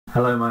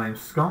Hello, my name's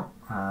Scott.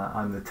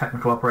 I'm the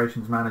Technical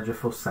Operations Manager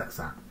for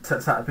CETSAT.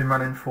 CETSAT have been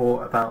running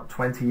for about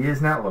 20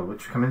 years now, well,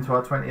 which come into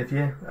our 20th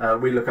year.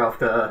 We look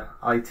after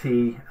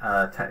IT,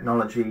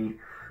 technology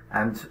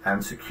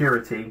and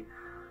security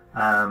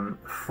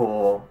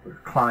for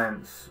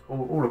clients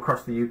all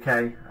across the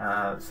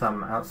UK,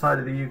 some outside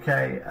of the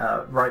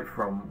UK, right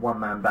from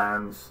one-man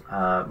bands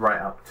right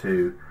up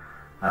to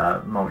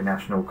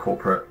multinational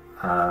corporate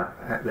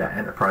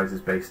enterprises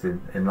based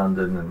in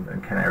London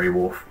and Canary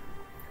Wharf,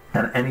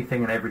 and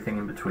anything and everything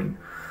in between.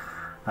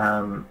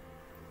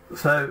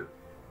 So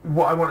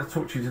what I wanted to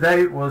talk to you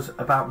today was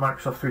about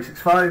Microsoft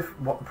 365,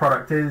 what the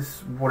product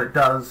is, what it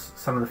does,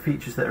 some of the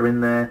features that are in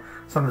there,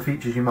 some of the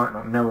features you might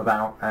not know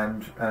about,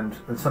 and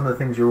some of the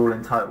things you're all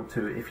entitled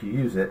to if you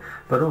use it,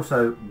 but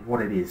also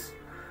what it is.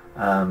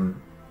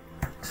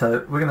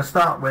 So we're going to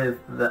start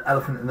with the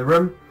elephant in the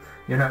room.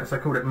 You notice I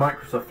called it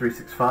Microsoft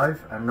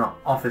 365 and not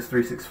Office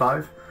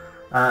 365.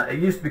 It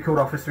used to be called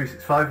Office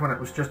 365 when it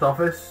was just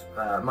Office.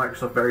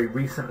 Microsoft very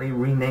recently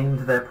renamed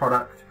their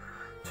product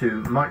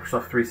to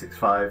Microsoft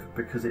 365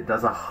 because it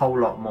does a whole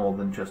lot more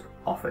than just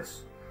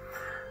Office.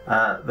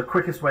 The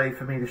quickest way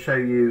for me to show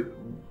you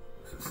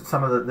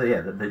some of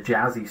the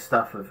jazzy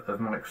stuff of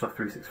Microsoft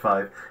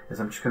 365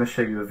 is I'm just going to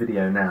show you a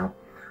video now.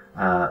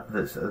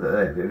 That's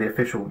the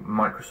official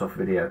Microsoft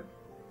video,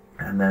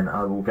 and then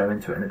I will go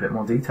into it in a bit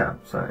more detail.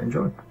 So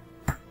enjoy.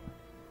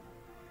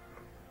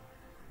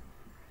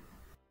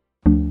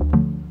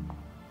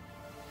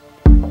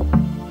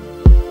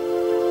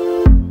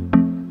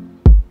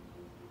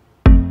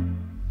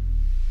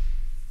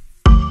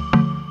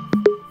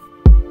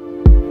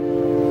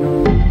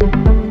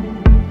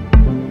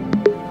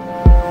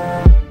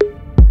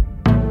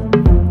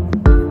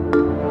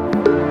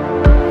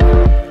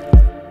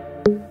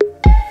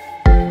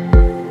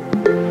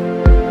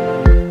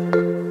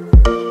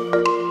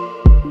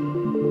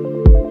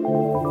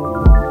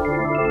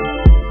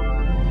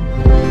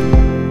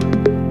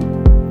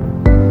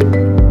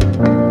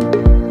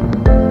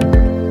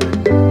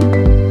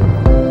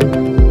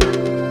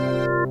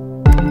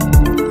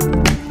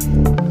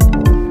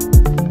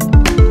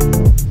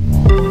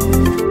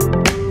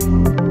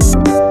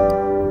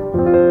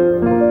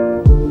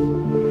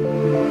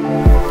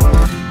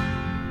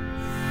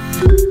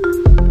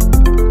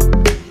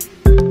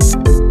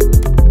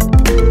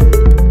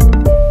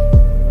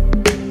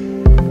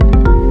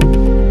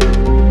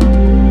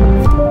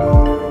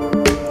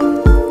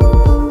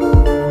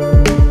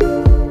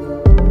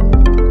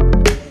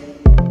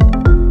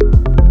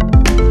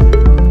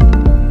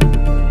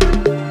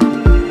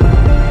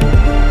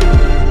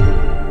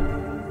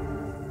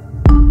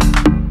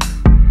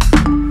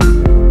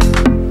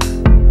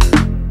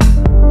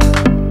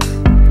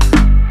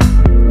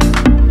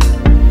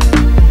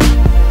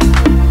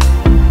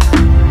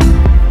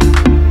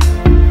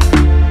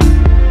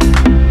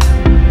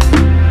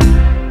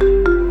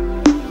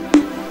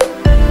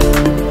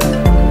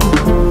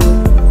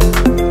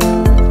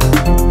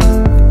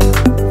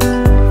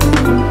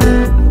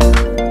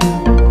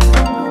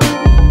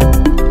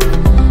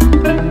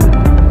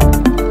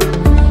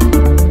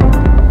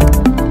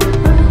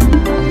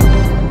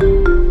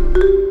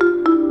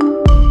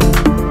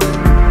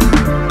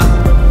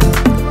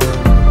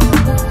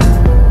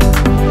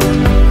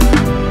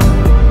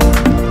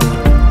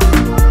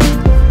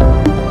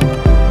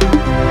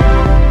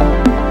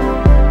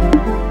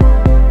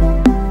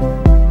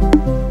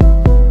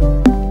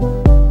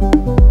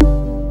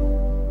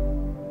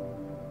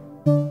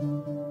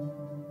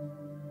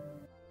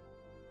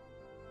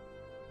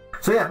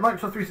 So yeah,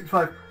 Microsoft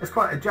 365 is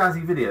quite a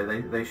jazzy video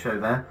they show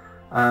there.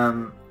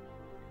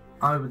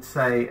 I would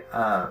say,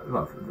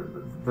 well,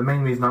 the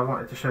main reason I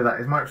wanted to show that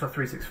is Microsoft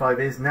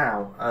 365 is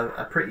now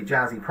a pretty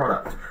jazzy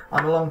product.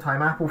 I'm a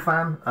long-time Apple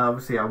fan.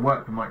 Obviously, I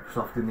work with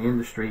Microsoft in the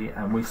industry,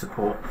 and we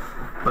support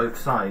both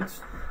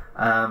sides.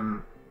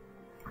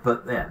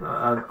 But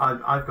yeah,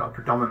 I've got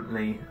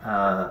predominantly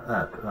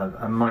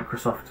a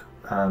Microsoft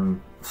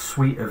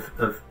suite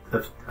of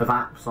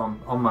apps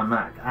on my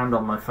Mac and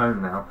on my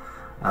phone now.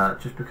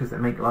 Just because they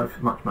make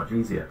life much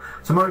easier.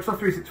 So Microsoft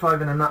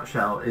 365 in a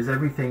nutshell is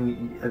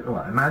everything,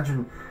 well,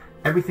 imagine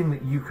everything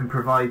that you can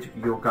provide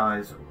your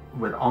guys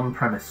with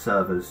on-premise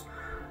servers,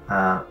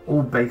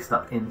 all based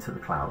up into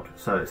the cloud.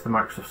 So it's the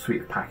Microsoft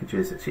suite of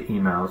packages, it's your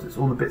emails, it's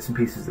all the bits and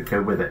pieces that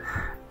go with it,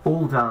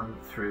 all done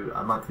through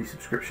a monthly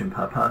subscription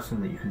per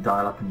person that you can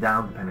dial up and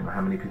down depending on how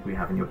many people you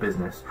have in your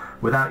business,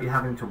 without you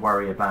having to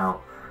worry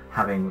about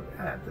having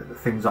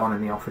things on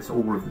in the office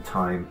all of the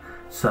time,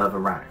 server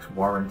racks,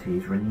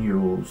 warranties,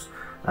 renewals,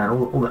 and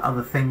all the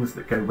other things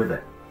that go with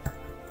it.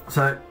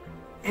 So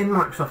in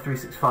Microsoft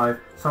 365,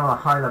 some of the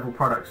high-level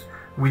products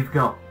we've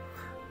got,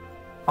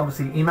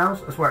 obviously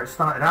emails, that's where it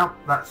started out.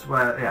 That's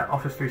where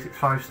Office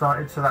 365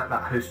 started, so that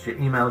hosts your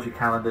emails, your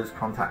calendars,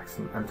 contacts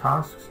and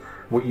tasks,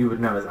 what you would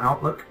know as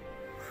Outlook.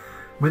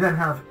 We then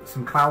have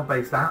some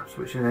cloud-based apps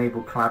which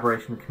enable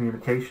collaboration and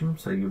communication,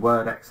 so your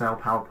Word, Excel,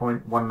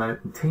 PowerPoint,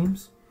 OneNote and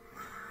Teams.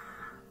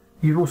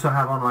 You also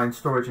have online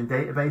storage and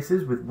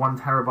databases with 1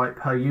 terabyte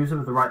per user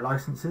with the right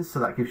licenses. So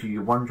that gives you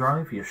your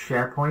OneDrive, your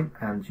SharePoint,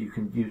 and you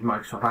can use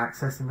Microsoft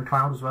Access in the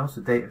cloud as well, so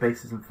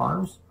databases and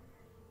files.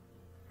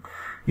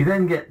 You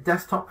then get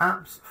desktop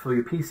apps for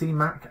your PC,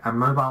 Mac, and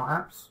mobile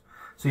apps.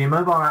 So your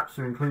mobile apps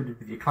are included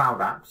with your cloud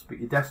apps, but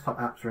your desktop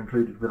apps are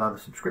included with other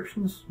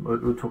subscriptions.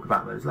 We'll talk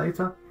about those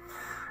later.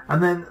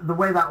 And then the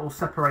way that all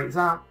separates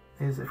out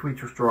is if we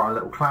just draw our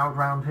little cloud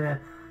round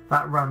here,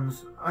 that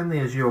runs on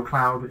the Azure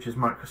cloud, which is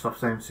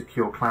Microsoft's own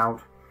secure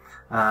cloud.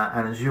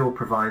 And Azure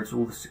provides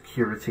all the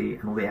security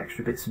and all the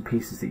extra bits and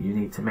pieces that you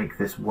need to make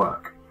this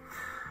work.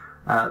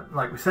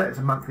 Like we said, it's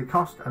a monthly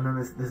cost, and then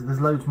there's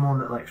loads more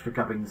little extra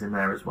gubbins in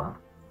there as well.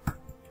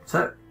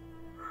 So,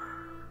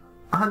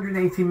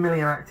 118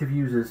 million active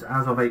users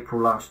as of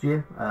April last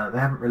year. They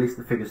haven't released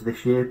the figures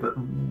this year, but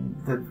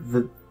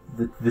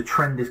the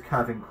trend is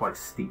curving quite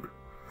steep.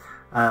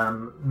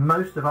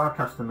 Most of our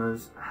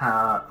customers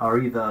are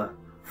either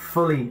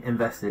fully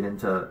invested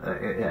into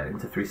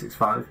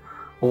 365,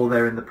 or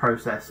they're in the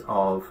process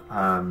of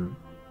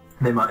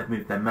they might have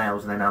moved their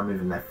mails and they're now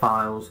moving their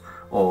files,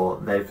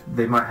 or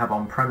they might have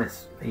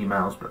on-premise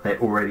emails but they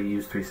already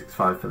use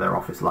 365 for their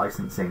office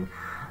licensing,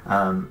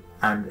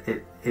 and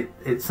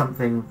it's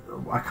something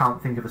I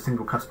can't think of a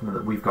single customer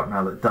that we've got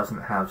now that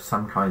doesn't have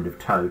some kind of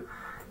toe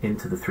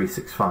into the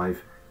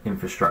 365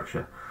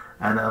 infrastructure.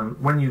 And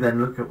when you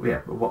then look at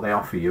what they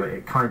offer you,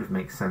 it kind of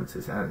makes sense.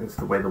 It's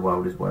the way the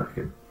world is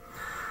working.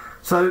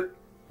 So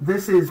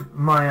this is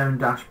my own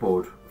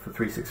dashboard for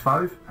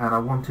 365, and I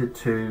wanted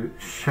to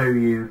show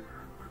you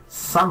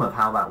some of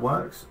how that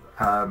works.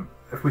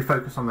 If we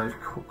focus on those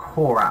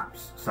core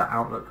apps, so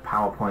Outlook,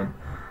 PowerPoint,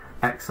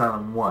 Excel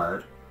and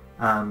Word,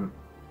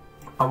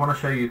 I want to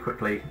show you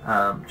quickly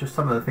just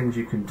some of the things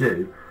you can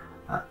do,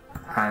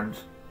 and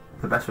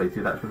the best way to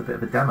do that is with a bit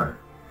of a demo.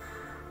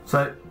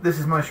 So this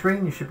is my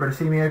screen. You should be able to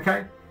see me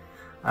okay.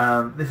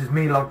 This is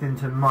me logged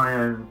into my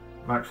own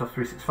Microsoft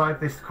 365.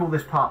 They call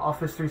this part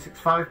Office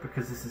 365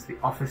 because this is the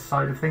Office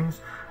side of things.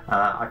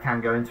 I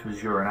can go into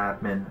Azure and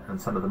Admin and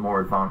some of the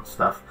more advanced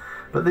stuff,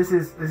 but this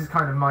is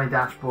kind of my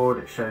dashboard.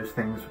 It shows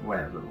things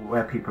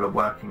where people are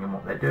working and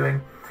what they're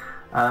doing.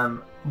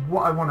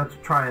 What I wanted to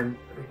try and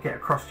get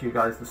across to you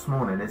guys this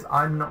morning is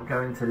I'm not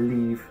going to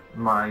leave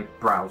my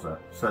browser.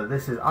 So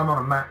I'm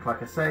on a Mac,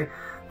 like I say.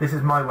 This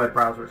is my web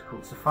browser. It's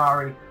called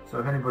Safari. So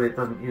if anybody that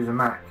doesn't use a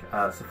Mac,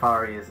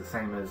 Safari is the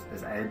same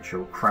as Edge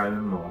or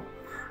Chrome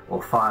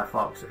or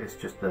Firefox. It's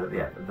just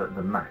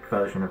the Mac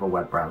version of a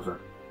web browser.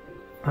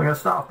 So I'm going to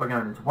start off by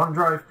going into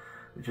OneDrive,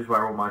 which is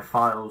where all my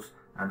files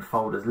and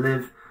folders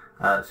live.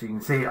 So you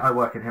can see I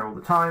work in here all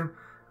the time.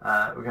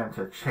 We're going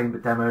to a Chamber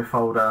Demo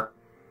folder.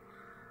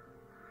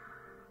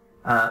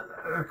 A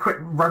quick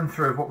run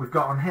through of what we've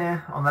got on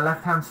here. On the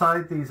left hand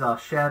side, these are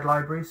shared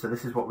libraries, so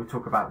this is what we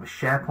talk about with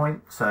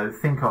SharePoint. So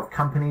think of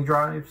company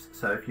drives.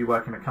 So if you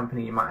work in a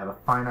company, you might have a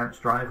finance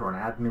drive or an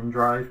admin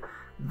drive.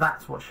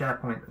 That's what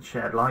SharePoint and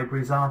shared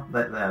libraries are.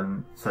 They're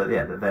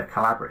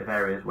collaborative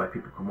areas where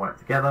people can work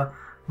together.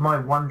 My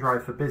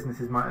OneDrive for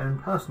business is my own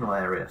personal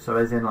area, so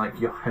as in like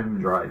your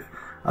home drive.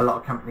 A lot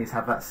of companies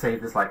have that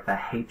saved as like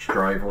their H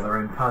drive or their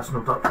own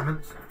personal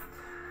documents.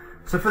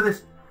 So for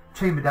this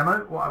Chamber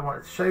demo, what I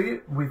wanted to show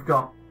you, we've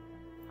got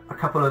a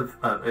couple of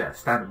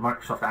standard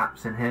Microsoft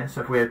apps in here.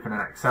 So if we open an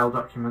Excel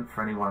document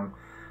for anyone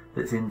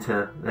that's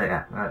into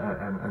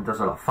and does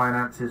a lot of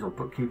finances or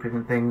bookkeeping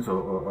and things,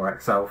 or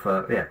Excel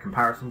for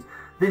comparisons,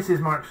 this is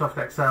Microsoft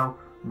Excel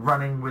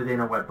running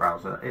within a web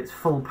browser. It's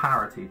full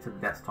parity to the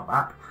desktop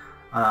app.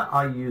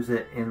 I use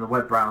it in the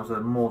web browser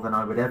more than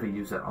I would ever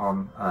use it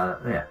on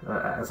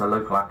as a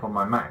local app on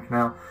my Mac.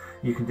 Now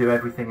you can do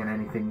everything and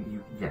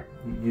anything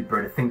you'd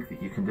better think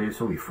that you can do.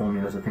 So all your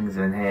formulas and things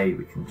in here.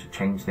 We can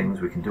change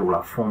things. We can do all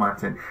our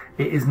formatting.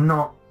 It is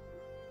not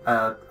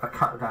a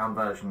cut down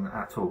version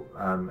at all.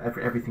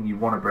 Everything you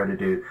want to be able to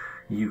do,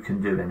 you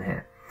can do in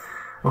here.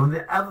 Well,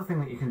 the other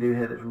thing that you can do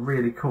here that's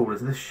really cool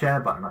is this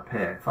share button up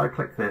here. If I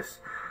click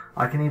this,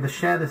 I can either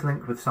share this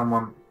link with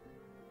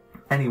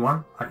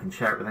anyone. I can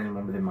share it with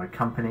anyone within my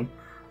company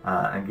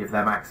and give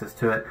them access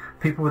to it.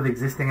 People with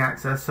existing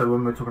access, so when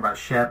we were talking about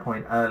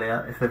SharePoint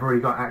earlier, if they've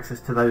already got access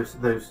to those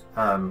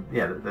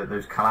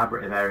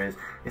collaborative areas,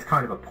 it's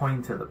kind of a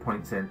pointer that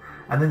points in.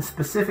 And then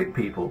specific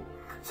people,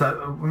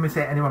 so when we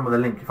say anyone with a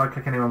link, if I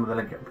click anyone with a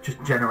link, it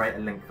just generate a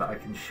link that I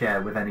can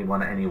share with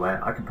anyone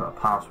anywhere. I can put a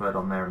password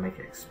on there and make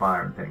it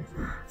expire and things.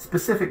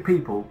 Specific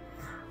people,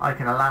 I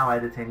can allow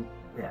editing,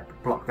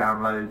 block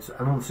downloads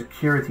and all the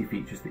security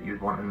features that you'd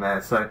want in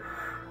there. So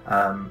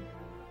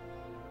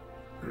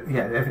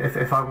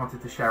if I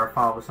wanted to share a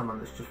file with someone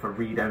that's just for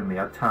read only,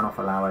 I'd turn off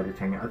allow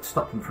editing. I'd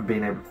stop them from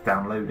being able to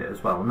download it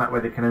as well, and that way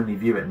they can only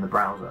view it in the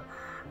browser.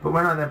 But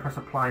when I then press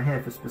apply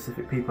here for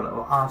specific people, it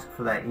will ask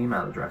for their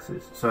email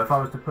addresses. So if I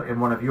was to put in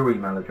one of your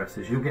email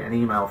addresses, you'll get an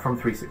email from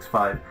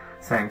 365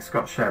 saying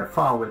Scott shared a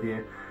file with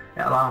you.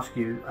 It'll ask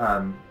you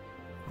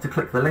to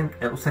click the link.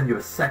 It will send you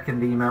a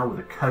second email with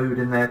a code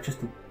in there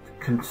just to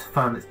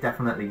confirm it's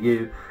definitely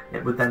you.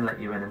 It would then let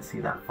you in and see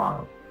that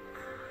file.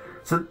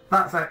 So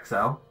that's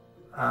Excel.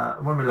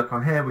 when we look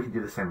on here, we can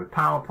do the same with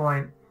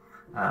PowerPoint.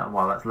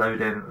 While that's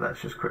loading,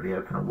 let's just quickly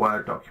open a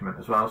Word document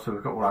as well. So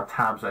we've got all our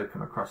tabs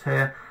open across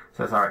here.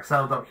 So there's our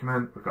Excel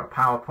document, we've got a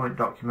PowerPoint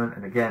document,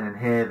 and again in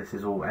here, this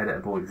is all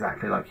editable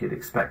exactly like you'd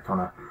expect on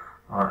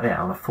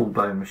a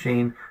full-blown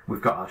machine.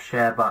 We've got our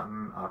share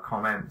button, our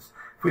comments.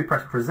 If we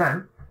press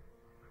present,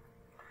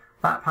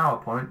 that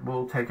PowerPoint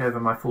will take over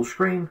my full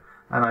screen,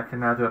 and I can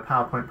now do a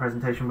PowerPoint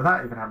presentation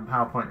without even having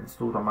PowerPoint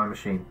installed on my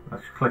machine. I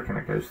just click and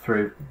it goes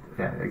through,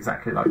 yeah,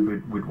 exactly like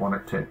we'd want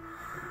it to.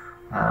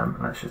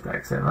 Let's just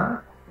exit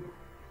that.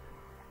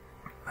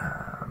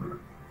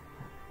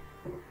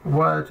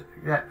 Word,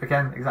 yeah,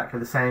 again, exactly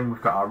the same.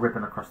 We've got our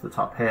ribbon across the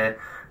top here.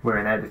 We're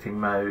in editing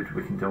mode.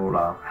 We can do all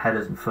our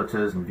headers and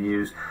footers and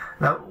views.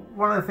 Now,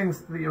 one of the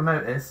things that you'll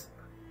notice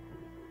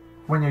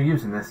when you're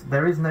using this,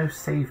 there is no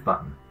save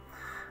button.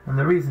 And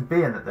the reason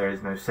being that there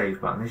is no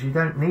save button is you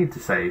don't need to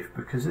save,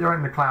 because you're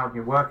in the cloud and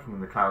you're working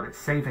in the cloud. It's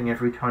saving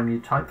every time you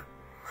type.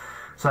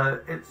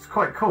 So it's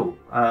quite cool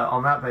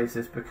on that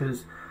basis,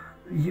 because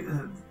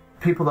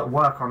people that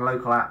work on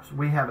local apps,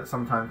 we have it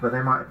sometimes where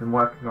they might have been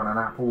working on an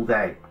app all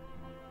day,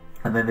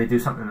 and then they do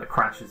something that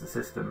crashes the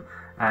system,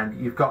 and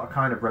you've got to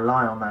kind of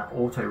rely on that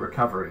auto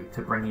recovery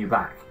to bring you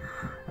back.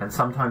 And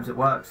sometimes it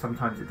works,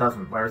 sometimes it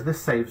doesn't, whereas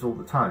this saves all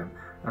the time.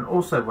 And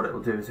also what it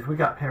will do is if we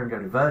go up here and go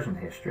to version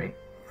history,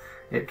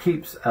 it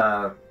keeps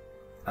a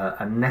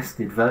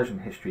nested version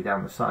history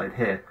down the side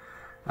here.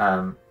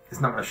 It's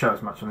not going to show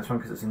us much on this one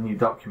because it's a new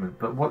document,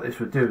 but what this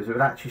would do is it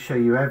would actually show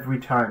you every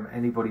time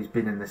anybody's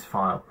been in this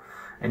file.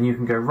 And you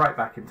can go right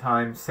back in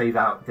time, save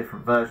out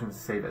different versions,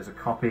 save it as a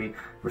copy,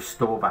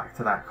 restore back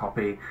to that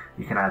copy.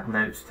 You can add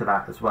notes to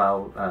that as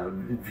well,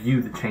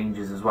 view the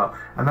changes as well.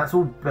 And that's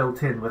all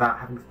built in without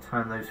having to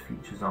turn those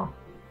features on.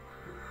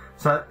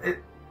 So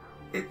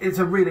it's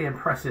a really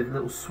impressive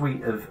little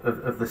suite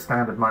of the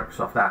standard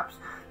Microsoft apps.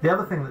 The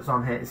other thing that's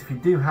on here is if you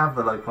do have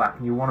the local app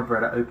and you want to be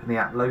able to open the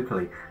app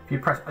locally, if you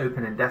press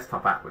open in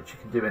desktop app, which you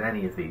can do in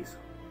any of these,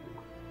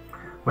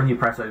 when you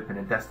press open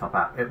in desktop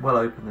app, it will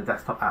open the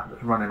desktop app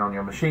that's running on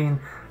your machine,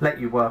 let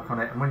you work on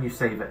it, and when you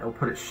save it, it'll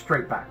put it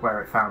straight back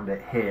where it found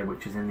it here,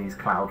 which is in these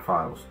cloud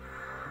files.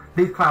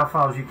 These cloud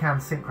files you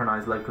can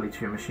synchronize locally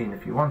to your machine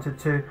if you wanted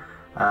to.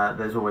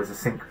 There's always a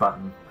sync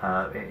button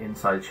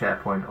inside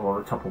SharePoint or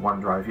the top of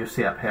OneDrive. You'll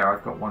see up here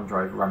I've got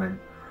OneDrive running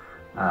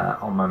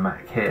on my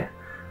Mac here.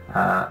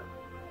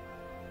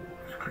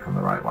 Click on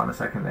the right one a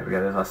second, there we go,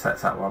 there's our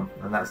CETSAT one,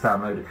 and that's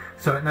downloaded.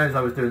 So it knows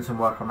I was doing some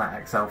work on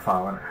that Excel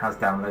file, and it has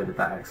downloaded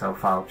that Excel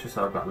file, just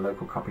so I've got a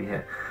local copy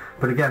here.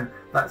 But again,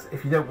 that's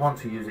if you don't want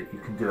to use it, you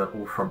can do it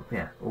all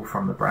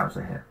from the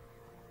browser here.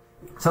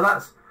 So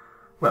that's,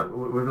 well,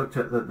 we've looked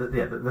at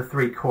the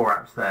three core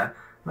apps there.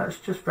 Let's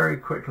just very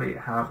quickly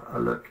have a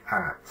look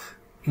at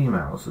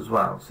emails as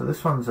well. So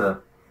this one's an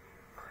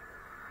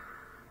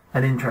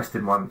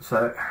interesting one.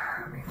 So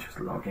let me just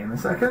log in a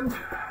second.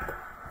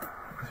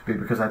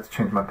 Because I had to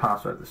change my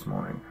password this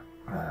morning.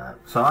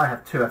 So I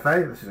have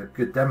 2FA. This is a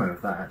good demo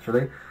of that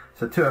actually.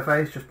 So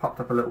 2FA's just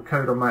popped up a little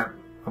code on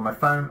my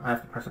phone. I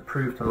have to press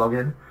approve to log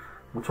in.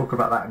 We'll talk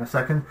about that in a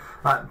second.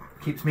 That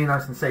keeps me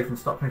nice and safe and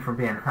stops me from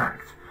being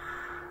hacked.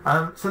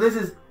 So this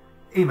is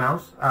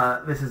emails.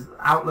 This is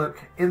Outlook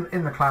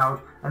in the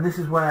cloud, and this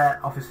is where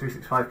Office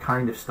 365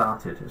 kind of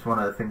started. It's one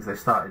of the things they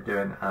started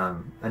doing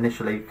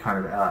initially,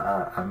 kind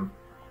of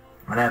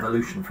an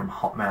evolution from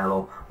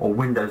Hotmail or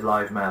Windows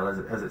Live Mail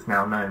as it's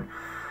now known.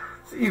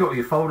 So you've got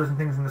your folders and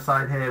things on the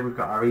side here. We've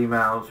got our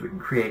emails. We can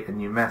create a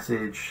new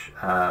message.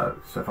 So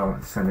if I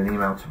want to send an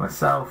email to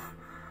myself,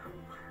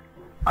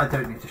 I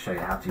don't need to show you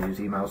how to use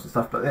emails and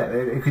stuff, but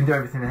yeah, you can do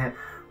everything in here.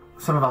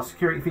 Some of our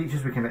security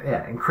features, we can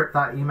encrypt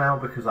that email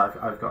because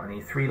I've got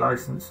an E3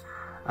 license.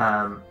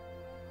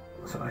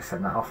 So I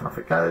send that off and off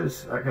it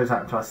goes. That goes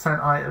out into our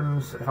sent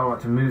items. If I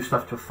want to move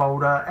stuff to a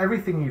folder,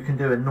 everything you can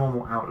do in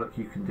normal Outlook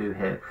you can do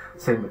here.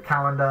 Same with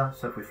calendar.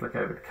 So if we flick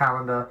over to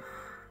calendar,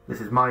 this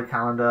is my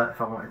calendar.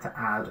 If I wanted to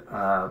add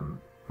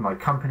my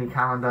company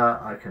calendar,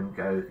 I can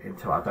go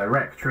into our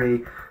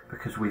directory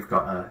because we've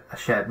got a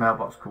shared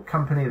mailbox called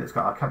company that's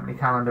got our company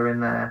calendar in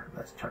there.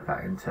 Let's chuck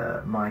that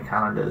into my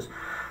calendars.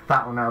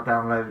 That will now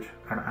download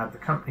and add the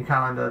company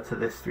calendar to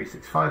this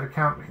 365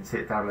 account. We can see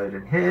it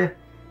downloading here.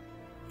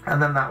 And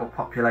then that will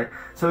populate.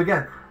 So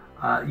again,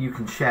 you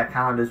can share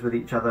calendars with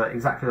each other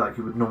exactly like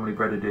you would normally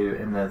be able to do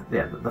in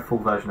the full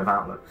version of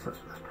Outlook. So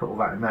let's put all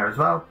that in there as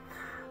well.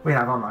 We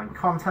have online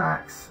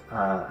contacts,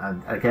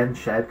 and again,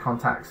 shared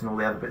contacts and all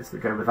the other bits that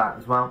go with that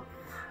as well.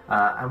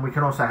 And we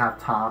can also have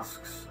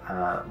tasks,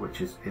 which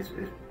is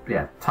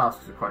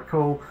tasks are quite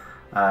cool.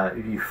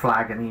 If you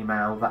flag an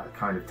email, that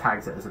kind of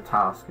tags it as a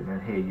task, and then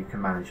here you can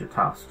manage your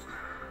tasks.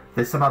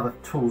 There's some other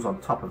tools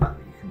on top of that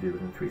you can do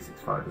within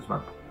 365 as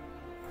well.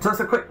 So that's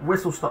a quick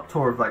whistle-stop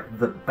tour of like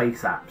the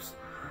base apps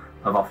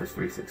of Office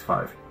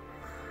 365.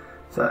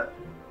 So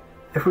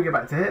if we go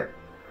back to here,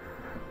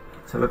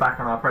 so we're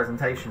back on our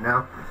presentation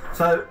now.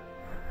 So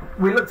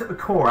we looked at the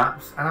core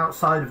apps, and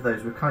outside of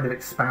those we've kind of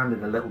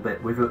expanded a little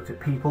bit. We've looked at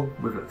people,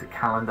 we've looked at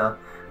calendar,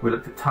 we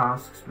looked at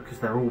tasks because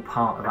they're all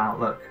part of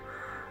Outlook.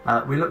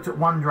 We looked at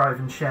OneDrive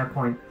and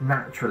SharePoint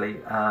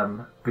naturally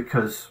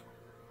because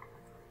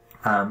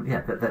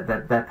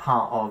they're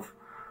part of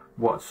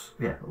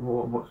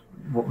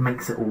what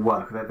makes it all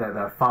work.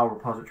 They're a file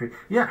repository.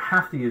 You don't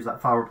have to use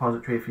that file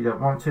repository if you don't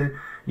want to.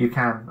 You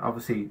can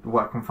obviously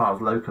work on files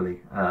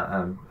locally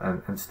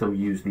and still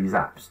use these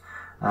apps.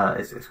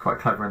 It's quite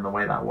clever in the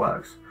way that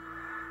works.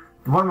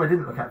 The one we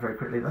didn't look at very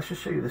quickly, let's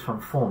just show you this one,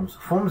 Forms.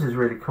 Forms is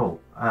really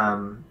cool.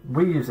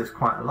 We use this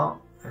quite a lot.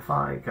 If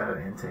I go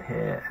into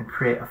here and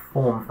create a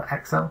form for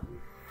Excel,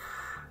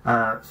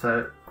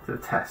 so the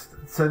test.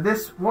 So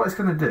this, what it's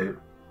going to do,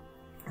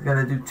 it's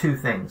going to do two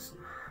things.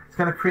 It's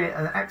going to create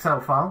an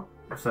Excel file,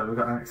 so we've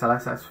got an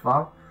XLSS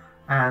file,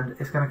 and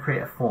it's going to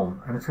create a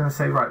form, and it's going to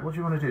say, right, what do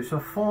you want to do? So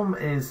a form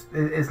is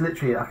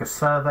literally like a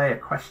survey, a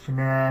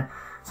questionnaire,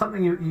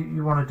 something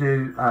you want to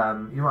do.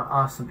 You want to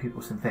ask some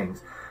people some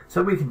things.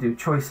 So we can do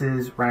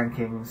choices,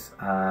 rankings,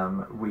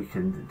 we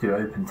can do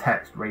open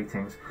text,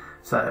 ratings.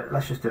 So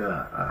let's just do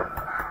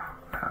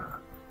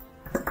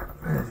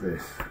there's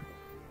this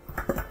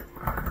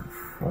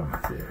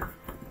formative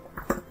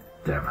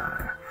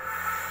demo.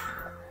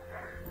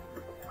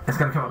 It's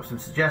going to come up with some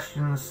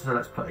suggestions, so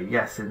let's put a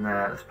yes in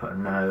there, let's put a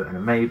no and a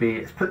maybe.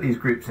 It's put these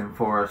groups in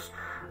for us.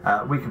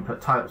 We can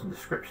put titles and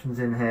descriptions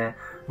in here.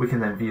 We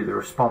can then view the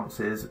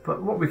responses.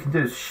 But what we can do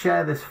is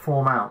share this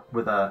form out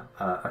with a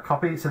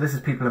copy. So this is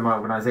people in my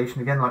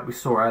organisation again, like we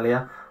saw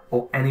earlier,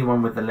 or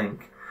anyone with the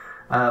link.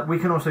 We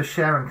can also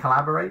share and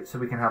collaborate, so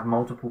we can have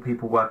multiple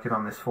people working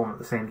on this form at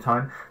the same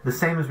time. The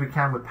same as we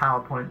can with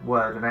PowerPoint,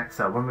 Word and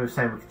Excel. When we were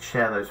saying we could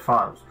share those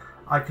files,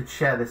 I could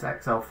share this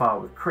Excel file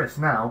with Chris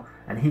now,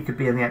 and he could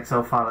be in the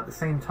Excel file at the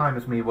same time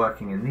as me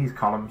working in these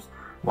columns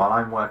while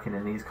I'm working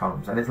in these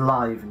columns, and it's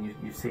live and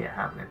you see it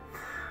happening.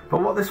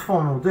 But what this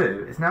form will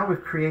do is, now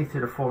we've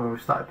created a form and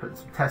we've started putting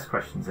some test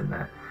questions in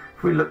there.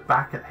 If we look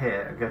back at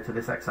here and go to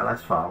this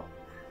XLS file,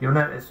 you'll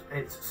notice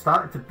it's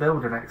started to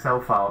build an Excel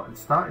file and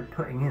started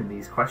putting in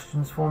these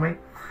questions for me.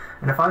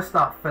 And if I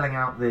start filling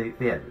out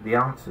the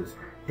answers,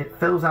 it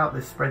fills out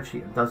this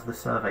spreadsheet and does the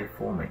survey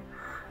for me.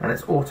 And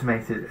it's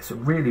automated. It's a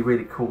really,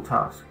 really cool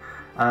task.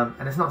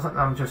 And it's not something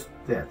I'm just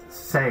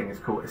saying is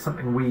cool. It's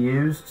something we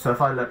use. So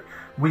if I look,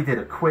 we did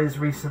a quiz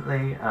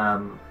recently. I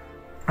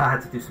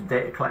had to do some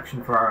data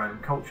collection for our own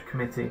culture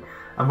committee,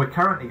 and we're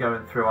currently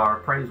going through our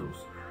appraisals.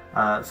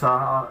 So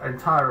our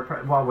entire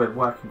while we're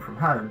working from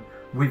home,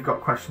 we've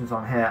got questions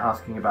on here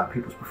asking about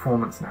people's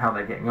performance and how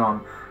they're getting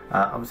on.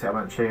 Obviously, I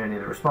won't show you any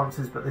of the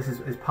responses, but this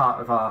is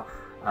part of our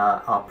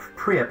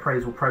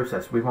pre-appraisal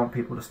process. We want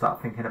people to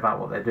start thinking about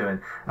what they're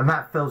doing, and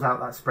that fills out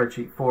that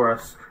spreadsheet for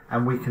us,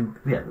 and we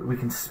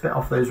can spit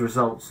off those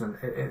results, and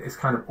it's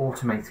kind of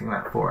automating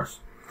that for us.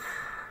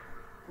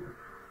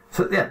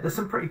 So yeah, there's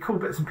some pretty cool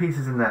bits and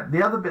pieces in there.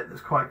 The other bit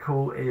that's quite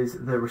cool is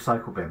the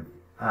recycle bin.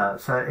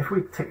 So if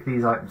we tick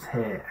these items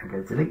here and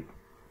go delete,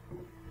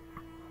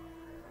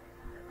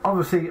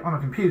 obviously on a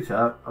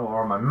computer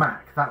or on my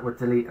Mac that would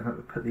delete and it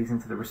would put these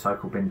into the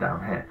recycle bin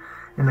down here.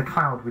 In the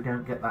cloud we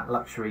don't get that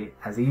luxury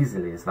as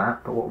easily as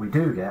that, but what we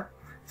do get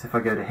is if I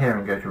go to here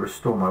and go to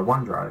restore my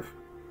OneDrive.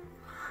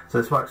 So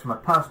this works for my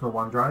personal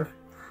OneDrive.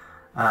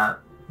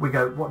 We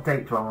go, what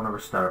date do I want to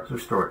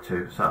restore it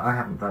to? So I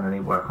haven't done any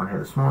work on here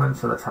this morning,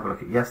 so let's have a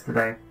look at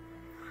yesterday.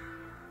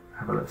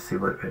 Have a look, see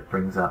what it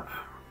brings up.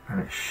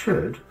 And it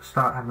should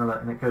start having a look,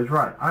 and it goes,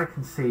 right, I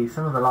can see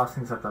some of the last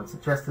things I've done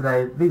since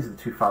yesterday. These are the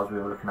two files we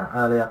were looking at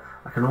earlier.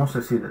 I can also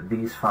see that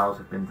these files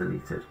have been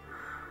deleted.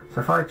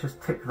 So if I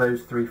just tick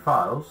those 3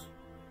 files,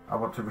 I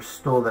want to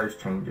restore those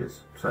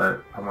changes.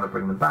 So I want to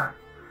bring them back.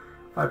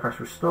 If I press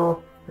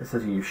restore, it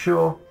says, are you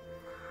sure?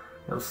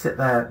 It'll sit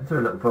there, do a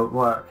little bit of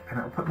work, and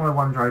it'll put my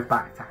OneDrive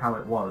back to how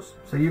it was.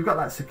 So you've got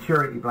that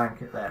security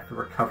blanket there for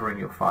recovering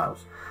your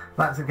files.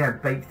 That's again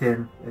baked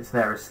in, it's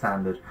there as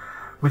standard.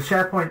 With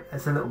SharePoint,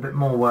 it's a little bit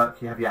more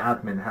work. You have your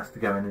admin has to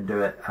go in and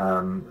do it.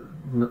 An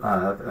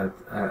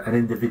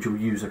individual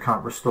user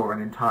can't restore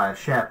an entire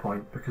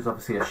SharePoint, because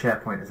obviously a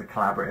SharePoint is a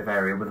collaborative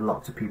area with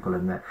lots of people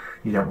in there.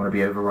 You don't want to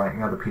be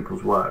overwriting other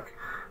people's work.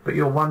 But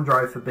your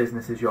OneDrive for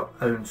Business is your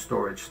own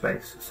storage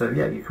space. So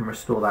yeah, you can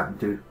restore that and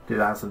do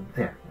as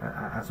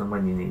and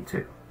when you need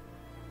to.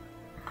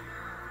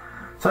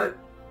 So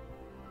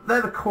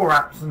they're the core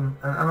apps, and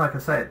like I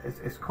say,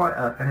 it's quite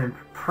an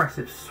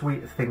impressive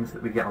suite of things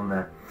that we get on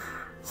there.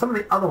 Some of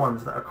the other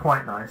ones that are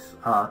quite nice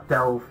are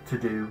Delve, To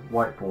Do,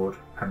 Whiteboard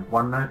and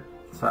OneNote.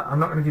 So I'm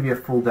not going to give you a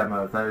full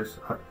demo of those.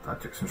 I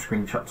took some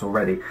screenshots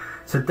already.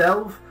 So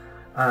Delve,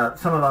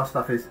 some of our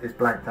stuff is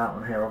blanked out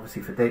on here,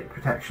 obviously for data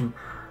protection.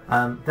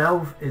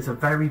 Delve is a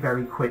very,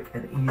 very quick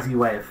and easy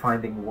way of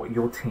finding what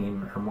your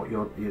team and what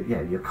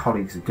your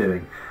colleagues are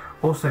doing.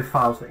 Also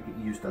files that get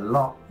used a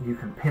lot. You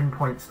can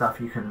pinpoint stuff,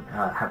 you can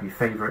have your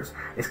favourites.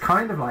 It's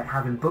kind of like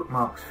having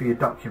bookmarks for your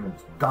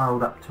documents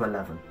dialed up to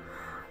 11.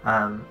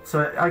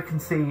 So I can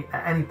see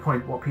at any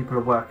point what people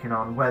are working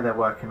on, where they're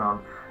working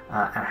on,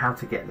 and how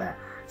to get there.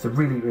 It's a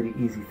really, really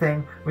easy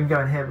thing. We can go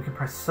in here, we can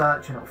press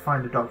search and it'll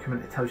find a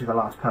document. It tells you the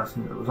last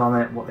person that was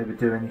on it, what they were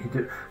doing. You can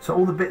do so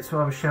all the bits that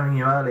I was showing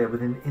you earlier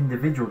within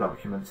individual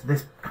documents.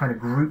 This kind of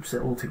groups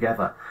it all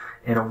together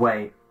in a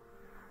way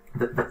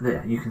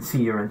that you can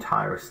see your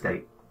entire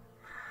estate.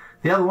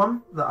 The other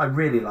one that I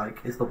really like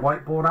is the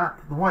Whiteboard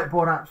app. The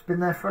Whiteboard app's been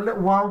there for a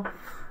little while.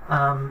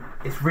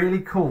 It's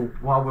really cool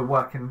while we're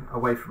working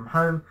away from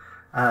home,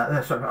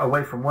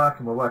 away from work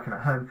and we're working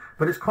at home,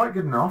 but it's quite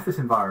good in an office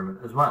environment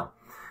as well.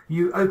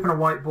 You open a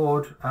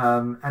whiteboard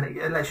and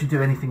it lets you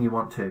do anything you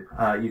want to.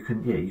 You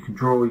can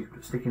draw, you can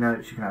put sticky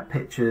notes, you can have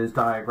pictures,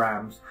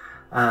 diagrams.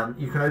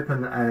 You can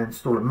open and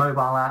install a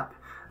mobile app.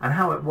 And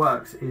how it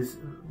works is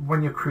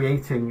when you're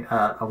creating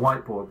a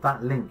whiteboard,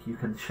 that link, you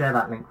can share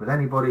that link with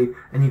anybody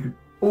and you can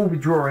all be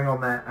drawing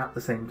on there at the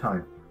same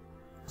time.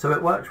 So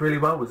it works really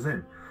well with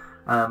Zoom.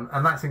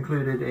 And that's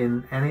included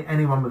in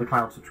anyone with a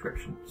cloud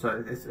subscription.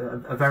 So it's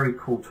a very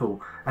cool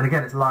tool. And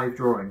again, it's live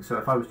drawing. So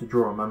if I was to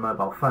draw on my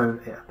mobile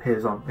phone, it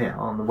appears on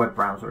the web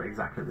browser at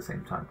exactly the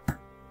same time.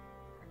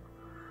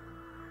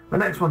 The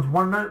next one's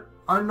OneNote.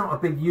 I'm not a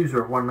big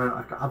user of OneNote.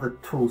 I've got other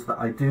tools that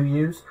I do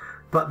use.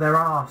 But there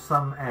are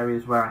some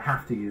areas where I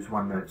have to use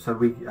OneNote. So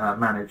we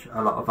manage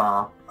a lot of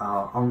our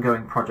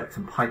ongoing projects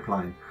and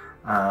pipeline.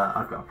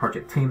 I've got a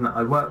project team that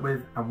I work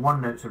with, and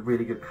OneNote's a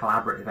really good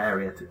collaborative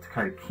area to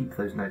kind of keep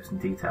those notes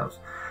and details.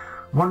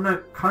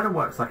 OneNote kind of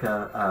works like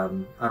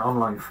an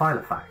online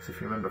Filofax, if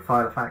you remember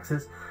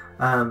Filofaxes.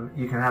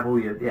 You can have all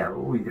your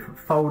different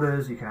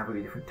folders, you can have all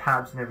your different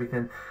tabs and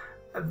everything.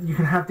 You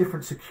can have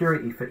different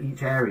security for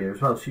each area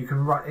as well, so you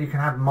can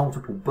have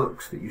multiple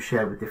books that you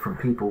share with different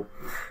people.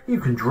 You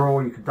can draw,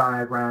 you can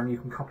diagram, you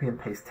can copy and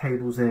paste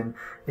tables in.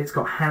 It's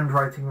got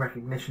handwriting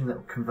recognition that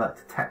will convert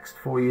to text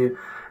for you.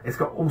 It's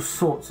got all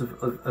sorts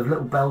of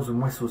little bells and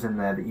whistles in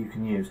there that you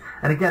can use.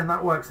 And again,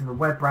 that works in the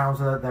web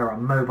browser. There are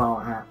mobile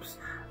apps.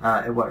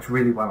 It works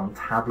really well on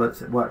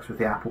tablets. It works with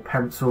the Apple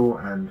Pencil,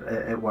 and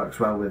it works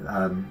well with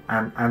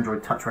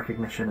Android touch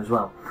recognition as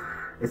well.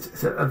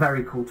 It's a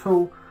very cool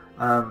tool.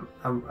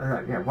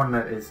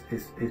 OneNote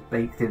is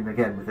baked in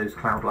again with those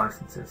cloud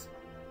licenses.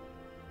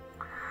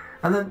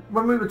 And then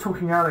when we were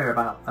talking earlier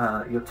about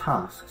your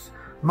tasks,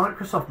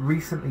 Microsoft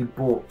recently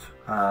bought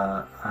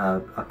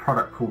a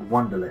product called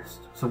Wunderlist.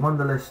 So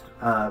Wunderlist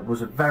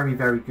was a very,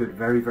 very good,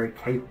 very, very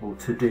capable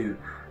to-do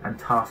and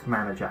task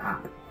manager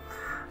app.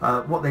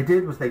 What they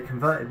did was they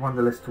converted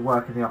Wunderlist to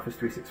work in the Office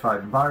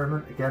 365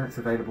 environment. Again, it's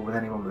available with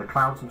anyone with a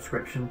cloud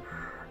subscription,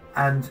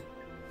 and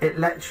it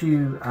lets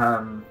you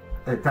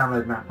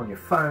download an app on your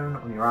phone,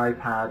 on your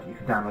iPad. You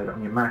can download it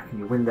on your Mac and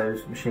your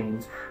Windows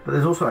machines, but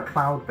there's also a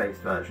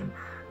cloud-based version.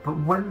 But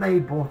when they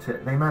bought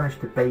it, they managed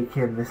to bake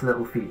in this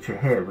little feature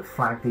here with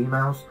flagged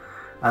emails.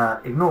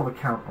 Ignore the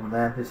count on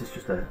there, this is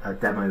just a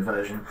demo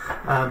version.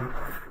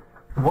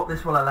 What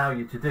this will allow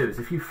you to do is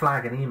if you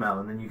flag an email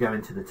and then you go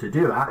into the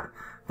To-Do app,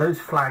 those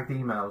flagged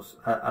emails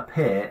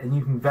appear, and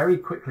you can very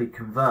quickly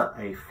convert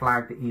a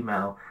flagged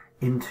email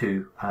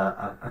into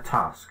a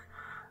task.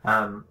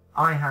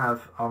 I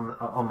have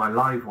on my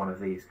live one of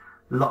these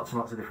lots and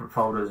lots of different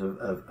folders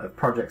of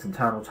projects,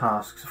 internal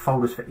tasks,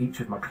 folders for each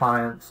of my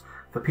clients,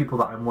 for people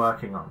that I'm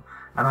working on.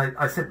 And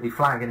I simply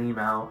flag an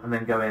email and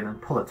then go in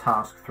and pull a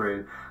task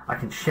through. I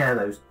can share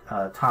those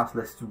task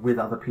lists with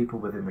other people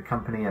within the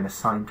company and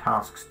assign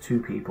tasks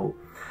to people.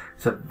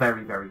 It's a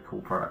very, very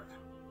cool product.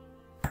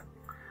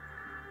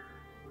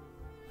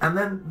 And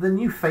then the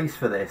new face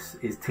for this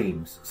is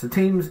Teams. So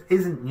Teams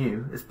isn't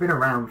new. It's been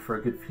around for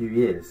a good few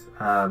years.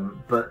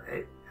 But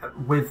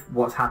with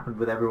what's happened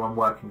with everyone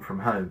working from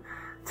home,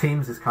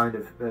 Teams has kind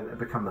of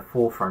become the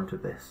forefront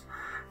of this.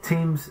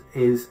 Teams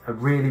is a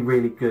really,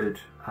 really good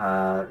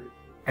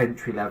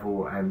entry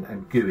level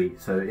and GUI,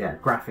 so yeah,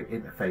 graphic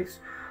interface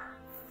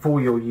for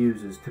your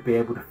users to be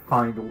able to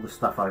find all the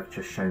stuff I've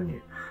just shown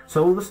you.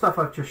 So all the stuff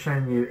I've just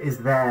shown you is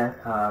there.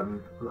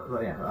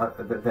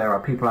 There are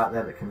people out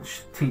there that can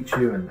teach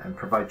you and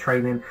provide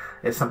training.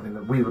 It's something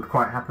that we would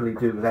quite happily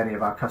do with any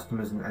of our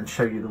customers and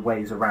show you the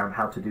ways around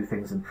how to do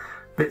things and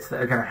bits that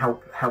are going to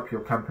help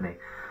your company.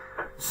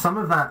 Some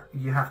of that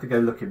you have to go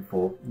looking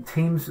for.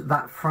 Teams,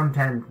 that front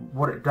end,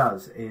 what it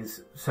does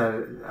is,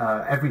 so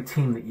every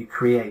team that you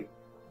creates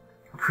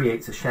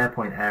a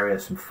SharePoint area,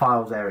 some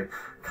files area,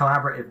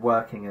 collaborative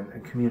working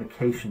and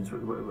communications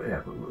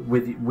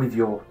with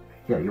your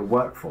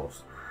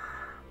workforce.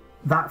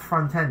 That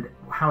front end,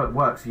 how it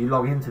works, you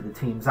log into the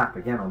Teams app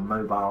again on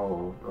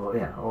mobile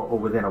or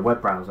within a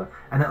web browser,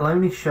 and it'll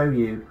only show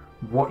you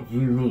what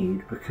you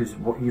need because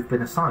what you've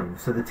been assigned.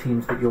 So the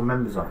teams that you're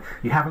members of,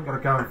 you haven't got to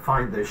go and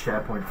find those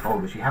SharePoint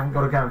folders, you haven't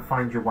got to go and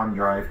find your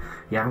OneDrive,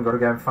 you haven't got to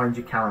go and find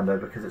your calendar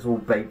because it's all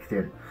baked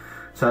in.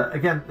 So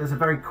again, there's a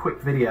very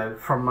quick video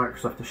from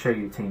Microsoft to show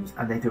you Teams,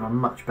 and they do a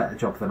much better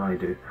job than I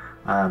do.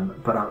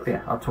 But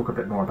I'll talk a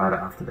bit more about it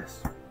after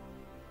this.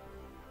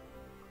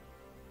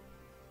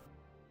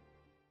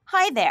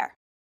 Hi there.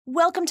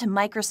 Welcome to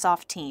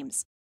Microsoft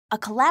Teams, a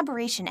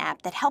collaboration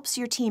app that helps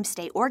your team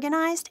stay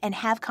organized and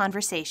have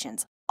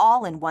conversations,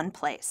 all in one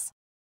place.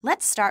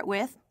 Let's start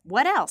with,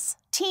 what else?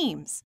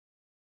 Teams.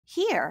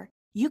 Here,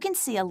 you can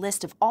see a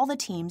list of all the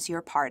teams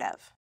you're part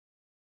of.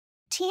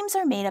 Teams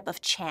are made up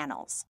of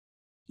channels.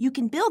 You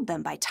can build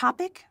them by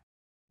topic,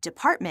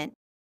 department,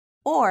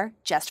 or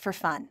just for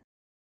fun.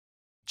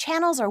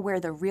 Channels are where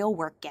the real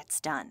work gets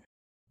done,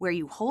 where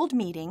you hold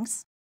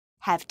meetings,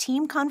 have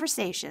team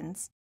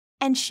conversations,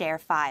 and share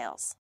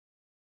files.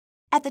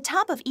 At the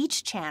top of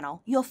each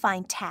channel, you'll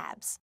find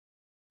tabs.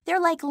 They're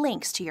like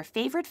links to your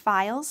favorite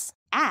files,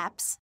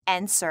 apps,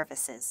 and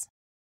services.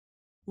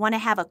 Want to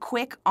have a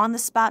quick,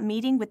 on-the-spot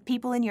meeting with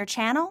people in your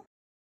channel?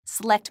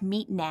 Select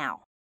Meet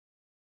Now.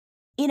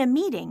 In a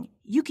meeting,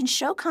 you can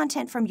show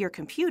content from your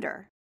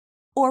computer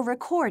or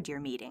record your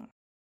meeting.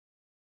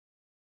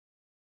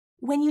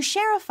 When you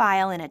share a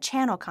file in a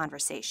channel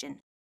conversation,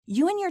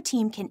 you and your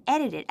team can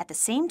edit it at the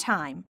same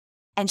time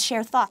and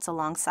share thoughts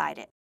alongside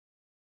it.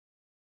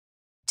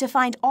 To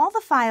find all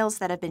the files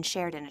that have been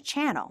shared in a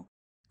channel,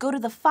 go to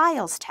the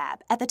Files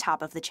tab at the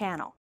top of the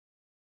channel.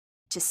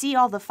 To see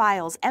all the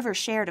files ever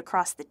shared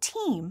across the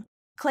team,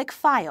 click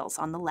Files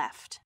on the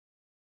left.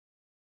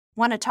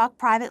 Want to talk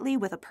privately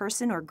with a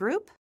person or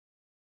group?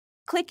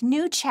 Click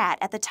New Chat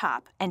at the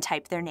top and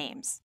type their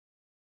names.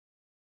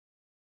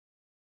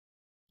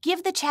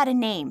 Give the chat a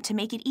name to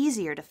make it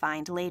easier to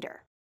find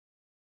later.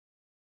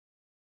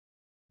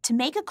 To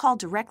make a call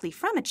directly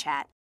from a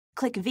chat,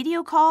 click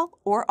Video Call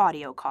or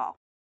Audio Call.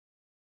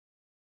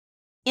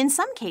 In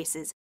some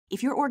cases,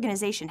 if your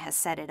organization has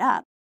set it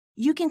up,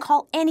 you can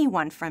call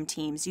anyone from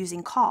Teams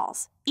using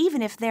calls,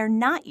 even if they're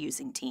not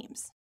using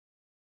Teams.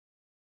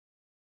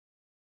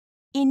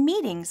 In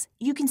meetings,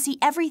 you can see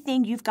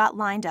everything you've got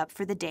lined up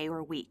for the day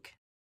or week.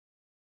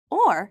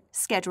 Or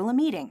schedule a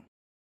meeting.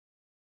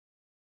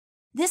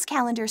 This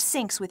calendar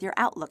syncs with your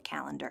Outlook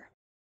calendar.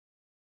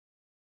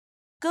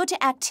 Go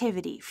to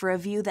Activity for a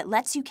view that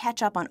lets you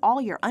catch up on all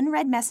your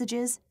unread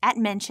messages,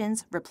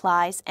 @mentions,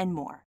 replies, and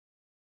more.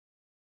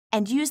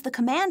 And use the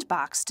command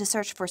box to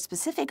search for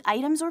specific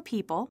items or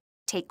people,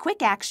 take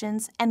quick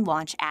actions, and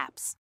launch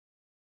apps.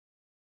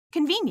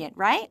 Convenient,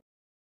 right?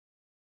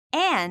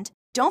 And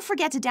don't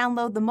forget to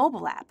download the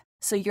mobile app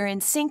so you're in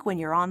sync when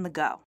you're on the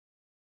go.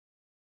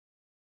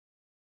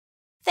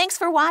 Thanks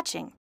for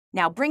watching.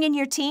 Now bring in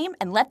your team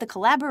and let the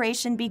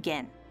collaboration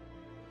begin.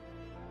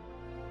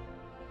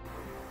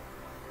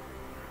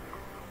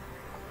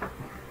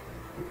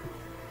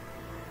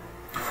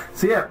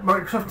 So yeah,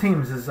 Microsoft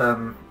Teams has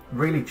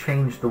really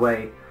changed the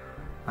way,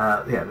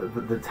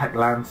 the tech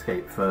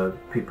landscape for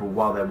people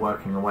while they're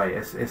working away.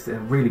 It's a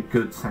really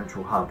good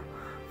central hub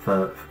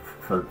for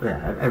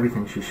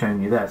everything she's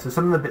shown you there. So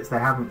some of the bits they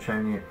haven't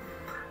shown you,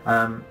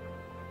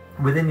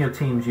 within your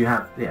teams you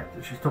have,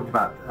 she's talked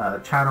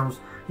about channels.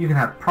 You can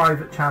have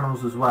private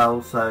channels as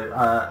well, so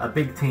a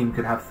big team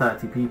could have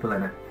 30 people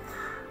in it,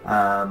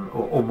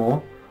 or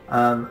more.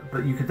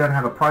 But you could then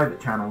have a private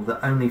channel that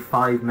only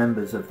 5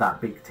 members of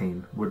that big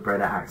team would be able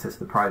to access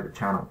the private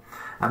channel.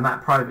 And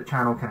that private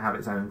channel can have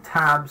its own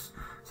tabs.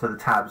 So the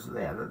tabs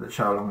that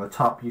show along the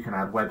top, you can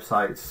add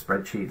websites,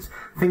 spreadsheets,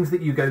 things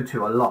that you go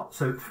to a lot.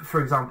 So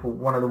for example,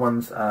 one of the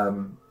ones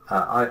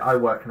I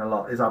work in a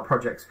lot is our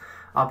projects.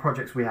 Our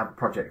projects, we have a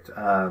project,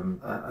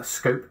 a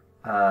scope.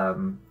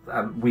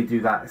 And we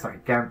do that, it's like a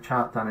Gantt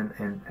chart done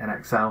in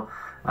Excel.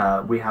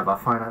 We have our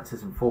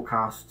finances and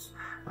forecasts.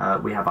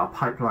 We have our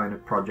pipeline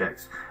of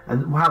projects,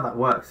 and how that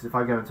works is if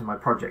I go into my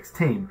projects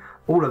team,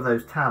 all of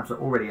those tabs are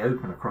already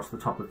open across the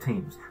top of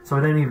Teams, so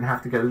I don't even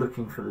have to go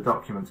looking for the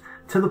documents,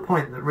 to the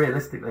point that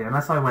realistically,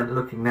 unless I went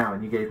looking now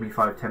and you gave me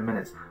 5-10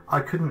 minutes, I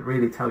couldn't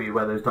really tell you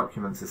where those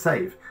documents are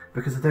saved,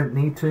 because I don't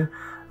need to,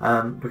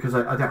 because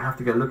I don't have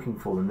to go looking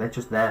for them. They're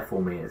just there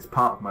for me. It's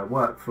part of my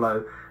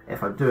workflow.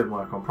 If I'm doing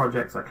work on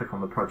projects, I click on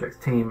the projects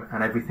team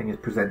and everything is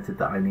presented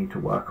that I need to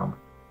work on.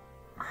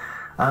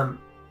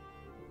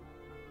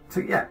 So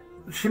yeah,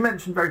 she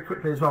mentioned very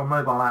quickly as well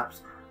mobile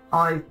apps.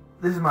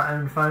 This is my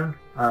own phone.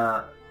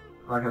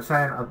 Like I was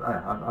saying,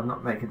 I'm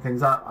not making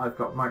things up. I've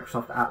got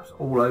Microsoft apps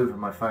all over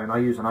my phone. I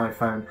use an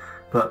iPhone,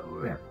 but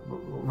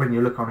when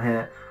you look on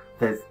here,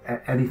 there's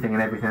anything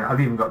and everything.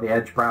 I've even got the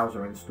Edge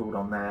browser installed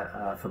on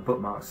there for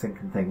bookmark sync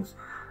and things.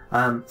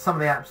 Some of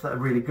the apps that are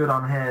really good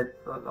on here,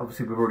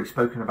 obviously we've already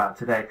spoken about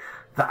today.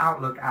 The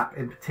Outlook app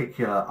in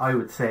particular, I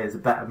would say, is a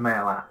better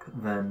mail app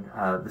than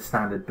the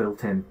standard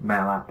built-in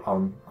mail app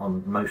on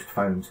most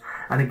phones.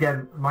 And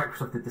again,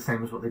 Microsoft did the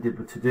same as what they did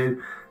with To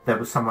Do. There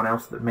was someone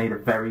else that made a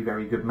very,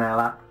 very good mail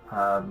app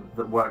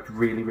that worked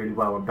really, really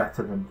well and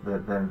better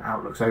than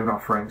Outlook's own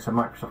offering. So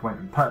Microsoft went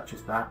and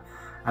purchased that.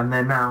 And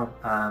they're now,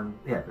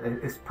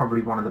 it's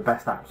probably one of the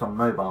best apps on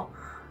mobile.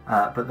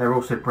 But they're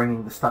also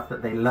bringing the stuff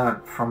that they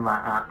learnt from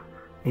that app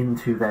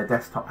into their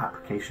desktop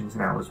applications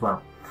now as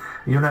well.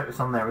 You'll notice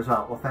on there as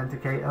well,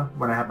 Authenticator.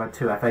 When I had my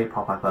 2FA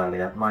pop-up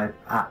earlier, my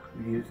app,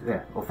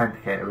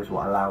 Authenticator is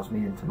what allows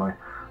me into my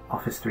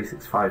Office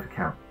 365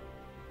 account.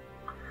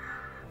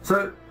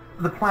 So,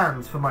 the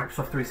plans for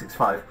Microsoft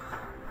 365.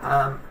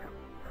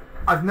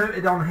 I've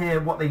noted on here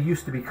what they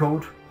used to be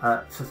called,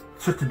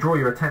 just to draw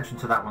your attention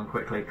to that one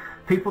quickly.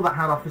 People that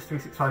had Office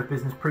 365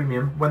 Business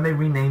Premium, when they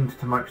renamed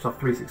to Microsoft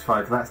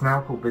 365, that's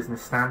now called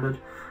Business Standard.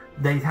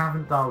 They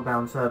haven't dialed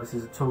down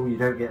services at all. You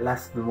don't get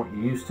less than what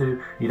you used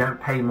to. You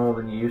don't pay more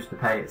than you used to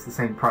pay. It's the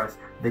same price.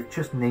 They've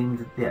just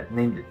named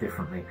it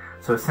differently.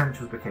 So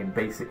Essentials became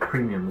basic,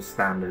 Premium was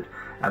standard,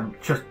 and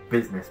just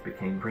Business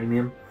became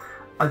Premium.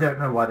 I don't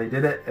know why they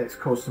did it. It's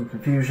caused some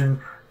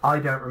confusion. I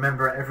don't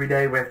remember it every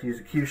day. We have to use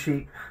a cue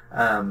sheet.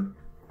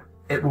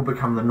 It will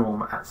become the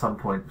norm at some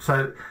point.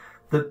 So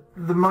the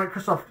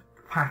Microsoft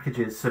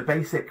packages, so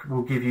Basic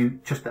will give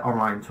you just the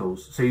online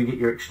tools. So you get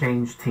your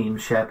Exchange,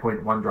 Teams,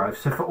 SharePoint, OneDrive.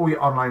 So for all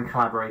your online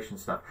collaboration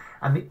stuff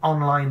and the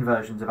online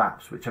versions of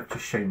apps, which I've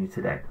just shown you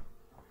today.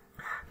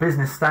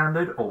 Business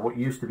Standard, or what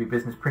used to be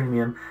Business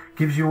Premium,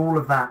 gives you all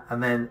of that,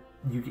 and then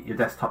you get your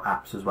desktop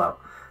apps as well.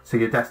 So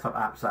your desktop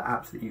apps are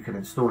apps that you can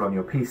install on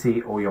your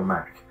PC or your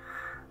Mac.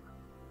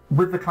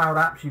 With the cloud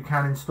apps, you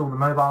can install the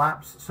mobile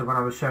apps. So when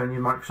I was showing you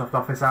Microsoft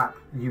Office app,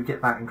 you get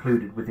that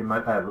included with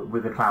your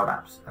with the cloud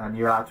apps, and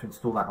you're allowed to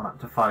install that on up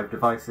to 5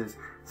 devices.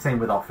 Same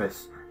with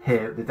Office.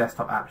 Here, the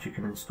desktop apps you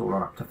can install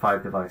on up to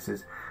 5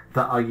 devices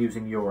that are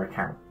using your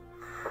account.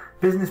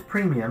 Business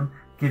Premium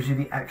gives you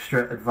the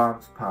extra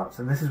advanced parts,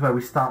 and this is where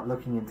we start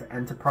looking into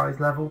enterprise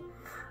level.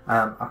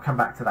 I'll come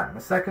back to that in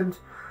a second.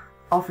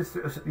 The Office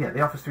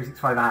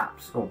 365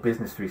 apps, or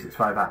Business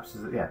 365 apps,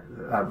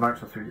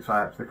 Microsoft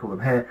 365 apps, they call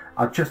them here,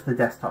 are just the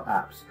desktop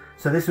apps.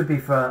 So this would be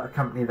for a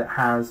company that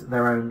has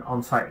their own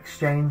on-site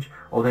Exchange,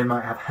 or they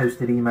might have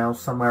hosted emails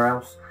somewhere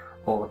else,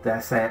 or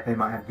dare say it, they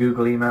might have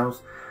Google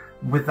emails.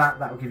 With that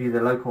will give you the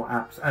local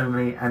apps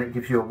only, and it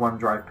gives you a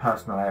OneDrive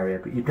personal area,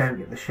 but you don't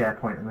get the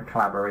SharePoint and the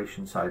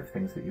collaboration side of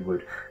things that you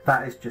would.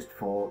 That is just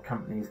for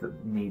companies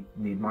that need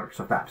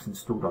Microsoft apps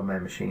installed on their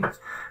machines.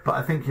 But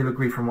I think you'll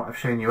agree from what I've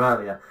shown you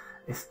earlier,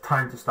 it's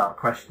time to start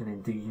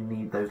questioning, do you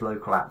need those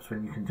local apps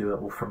when you can do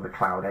it all from the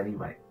cloud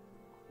anyway?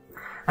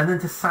 And then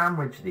to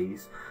sandwich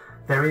these,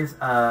 there is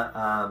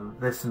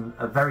there's some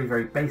very,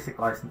 very basic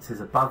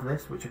licenses above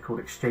this, which are called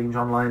Exchange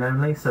Online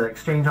only. So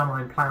Exchange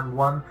Online Plan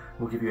 1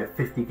 will give you a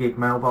 50 gig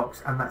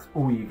mailbox, and that's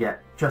all you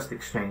get, just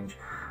Exchange.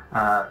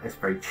 It's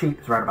very cheap,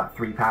 it's around about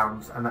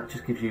 £3, and that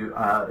just gives you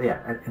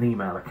an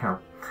email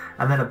account.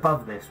 And then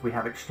above this we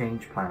have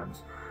Exchange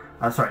plans,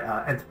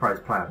 enterprise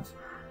plans.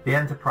 The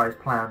enterprise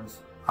plans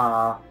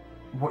are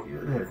what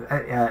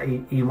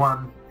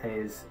E1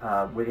 is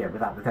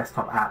without the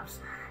desktop apps.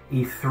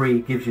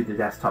 E3 gives you the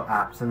desktop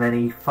apps, and then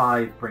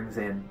E5 brings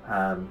in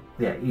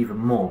even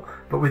more.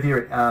 But with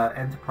your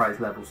enterprise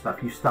level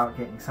stuff, you start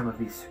getting some of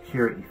these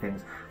security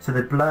things. So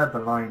they blurred the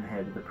line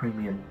here with the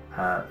premium.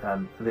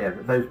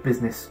 Those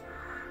business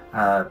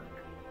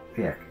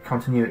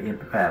continuity and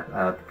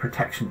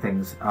protection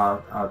things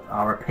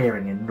are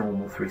appearing in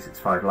normal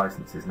 365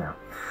 licenses now.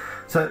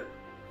 So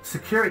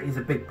security is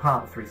a big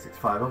part of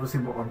 365.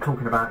 Obviously what I'm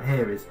talking about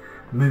here is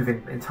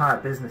moving entire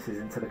businesses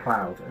into the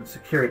cloud, and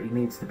security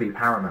needs to be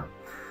paramount.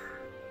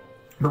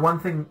 The one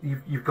thing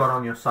you've got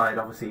on your side,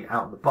 obviously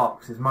out of the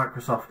box, is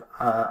Microsoft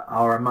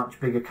are a much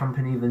bigger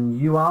company than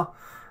you are,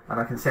 and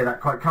I can say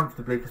that quite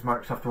comfortably because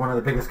Microsoft are one of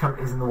the biggest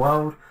companies in the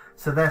world.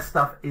 So their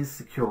stuff is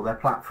secure. Their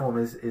platform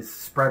is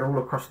spread all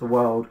across the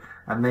world,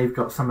 and they've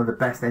got some of the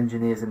best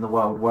engineers in the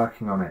world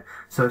working on it.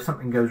 So if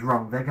something goes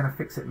wrong, they're going to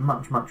fix it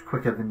much, much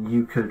quicker than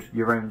you could,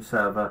 your own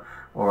server,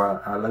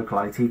 or a local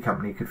IT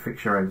company could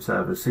fix your own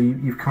servers. So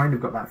you've kind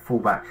of got that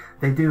fallback.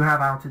 They do have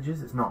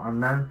outages, it's not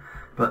unknown,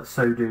 but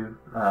so do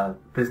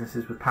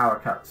businesses with power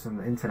cuts and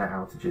internet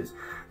outages.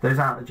 Those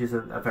outages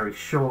are very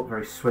short,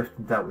 very swift,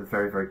 and dealt with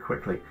very, very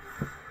quickly.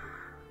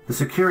 The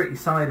security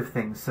side of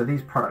things, so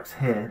these products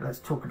here, let's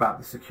talk about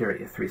the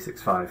security of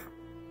 365.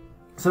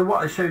 So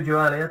what I showed you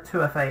earlier,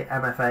 2FA,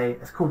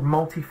 MFA, it's called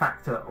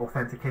multi-factor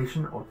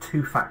authentication or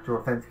two-factor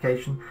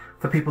authentication.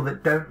 For people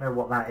that don't know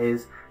what that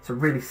is, it's a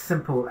really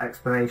simple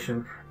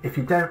explanation. If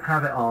you don't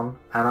have it on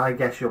and I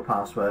guess your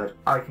password,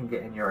 I can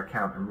get in your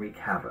account and wreak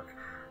havoc.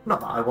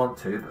 Not that I want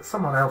to, but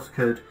someone else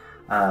could.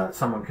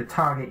 Someone could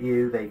target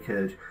you, they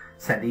could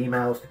send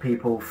emails to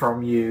people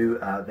from you,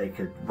 they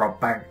could rob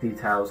bank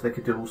details, they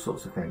could do all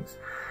sorts of things.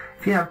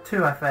 If you have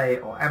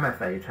 2FA or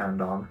MFA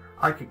turned on,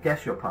 I could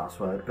guess your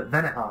password, but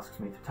then it asks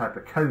me to type a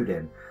code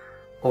in,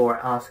 or it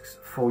asks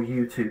for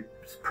you to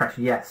press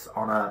yes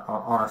on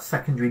a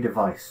secondary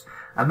device.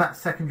 And that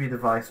secondary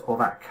device or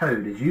that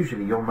code is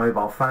usually your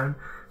mobile phone,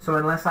 so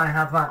unless I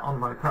have that on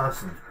my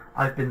person,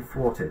 I've been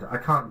thwarted. I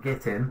can't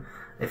get in.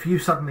 If you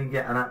suddenly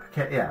get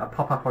a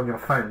pop-up on your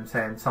phone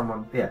saying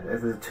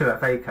there's a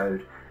 2FA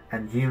code,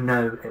 and you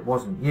know it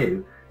wasn't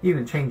you, you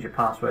can change your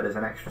password as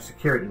an extra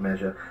security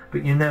measure,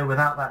 but you know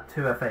without that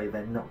 2FA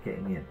they're not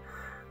getting in.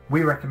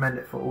 We recommend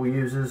it for all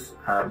users,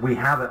 we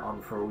have it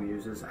on for all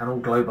users, and all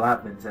global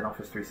admins in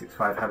Office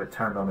 365 have it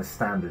turned on as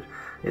standard.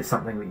 It's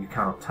something that you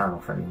cannot turn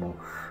off anymore.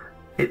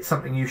 It's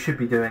something you should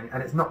be doing,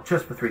 and it's not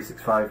just for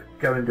 365,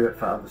 go and do it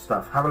for other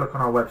stuff. Have a look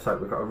on our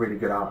website, we've got a really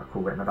good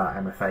article written about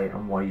MFA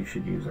and why you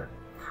should use it.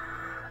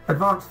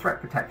 Advanced threat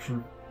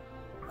protection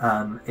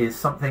is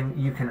something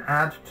you can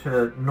add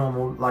to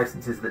normal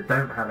licenses that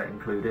don't have it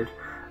included,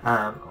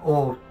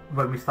 or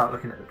when we start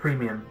looking at the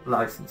premium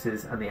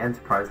licenses and the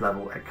enterprise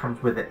level, it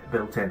comes with it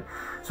built in.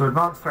 So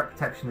advanced threat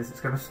protection is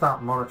it's going to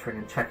start monitoring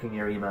and checking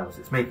your emails.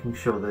 It's making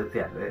sure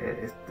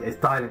that it's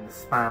dialing the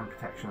spam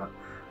protection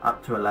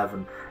up to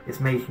 11. It's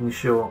making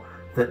sure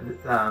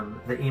that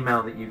the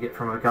email that you get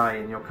from a guy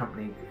in your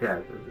company,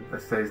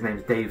 let's say his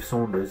name's Dave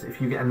Saunders, if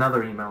you get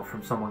another email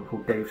from someone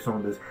called Dave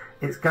Saunders,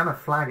 it's going to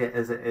flag it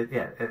as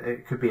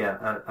it could be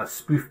a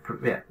spoof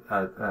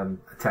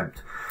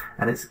attempt,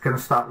 and it's going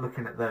to start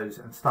looking at those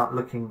and start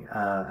looking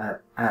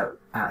at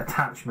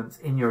attachments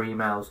in your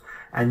emails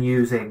and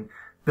using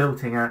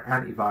built-in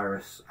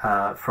antivirus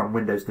from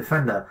Windows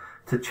Defender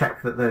to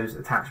check that those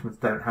attachments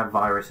don't have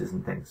viruses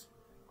and things.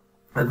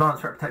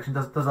 Advanced Threat Protection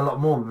does a lot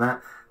more than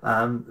that.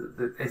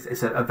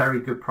 It's a very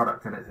good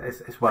product, and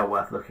it's well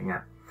worth looking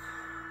at.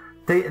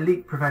 Data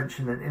leak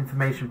prevention and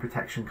information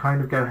protection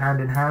kind of go hand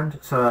in hand,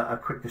 so a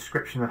quick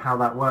description of how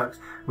that works.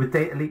 With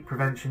data leak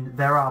prevention,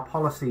 there are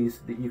policies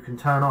that you can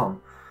turn on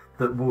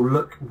that will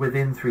look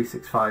within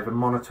 365 and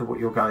monitor what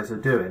your guys are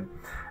doing.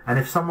 And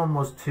if someone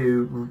was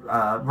to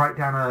write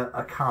down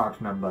a card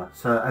number,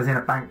 so as in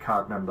a bank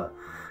card number,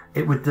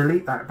 it would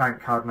delete that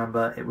bank card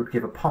number, it would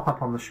give a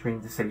pop-up on the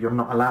screen to say you're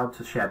not allowed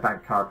to share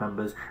bank card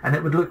numbers, and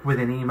it would look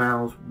within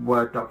emails,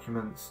 Word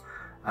documents,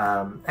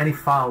 any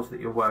files that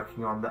you're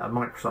working on that are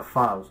Microsoft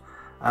files.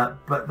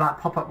 But that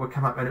pop-up would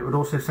come up, and it would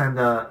also send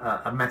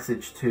a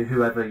message to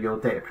whoever your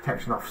data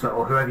protection officer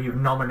or whoever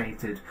you've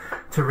nominated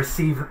to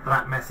receive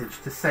that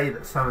message to say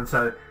that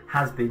so-and-so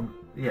has been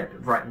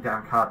writing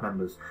down card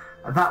numbers.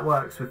 And that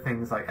works with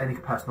things like any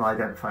personal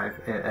identifying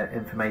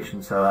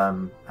information,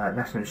 so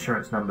national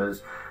insurance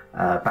numbers,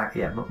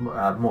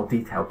 more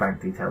detailed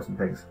bank details and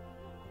things.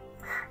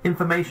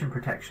 Information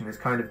protection is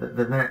kind of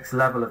the next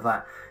level of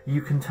that.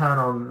 You can turn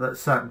on that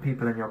certain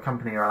people in your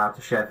company are allowed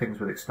to share things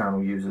with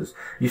external users.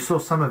 You saw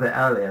some of it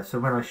earlier, so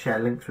when I share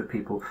links with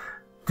people,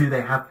 do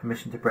they have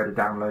permission to be able to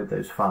download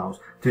those files?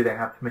 Do they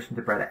have permission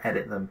to be able to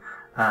edit them?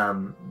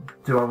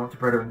 Do I want to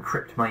be able to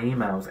encrypt my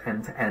emails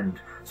end to end?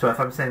 So if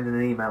I'm sending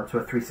an email to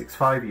a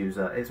 365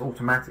 user, it's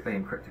automatically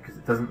encrypted because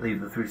it doesn't leave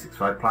the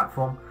 365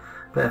 platform.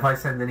 But if I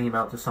send an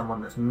email to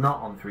someone that's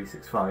not on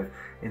 365,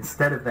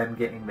 instead of them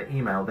getting the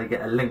email, they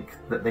get a link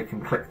that they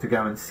can click to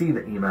go and see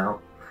the email,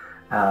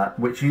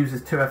 which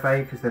uses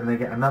 2FA, because then they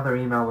get another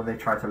email when they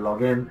try to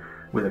log in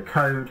with a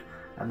code,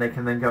 and they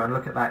can then go and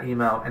look at that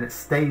email, and it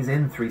stays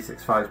in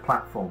 365's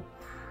platform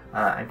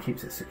and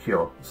keeps it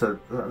secure. So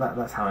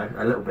that's how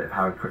a little bit of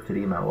how encrypted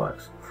email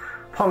works.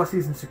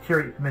 Policies and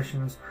security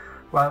permissions.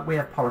 Well, we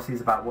have policies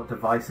about what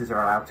devices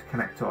are allowed to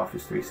connect to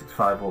Office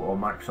 365 or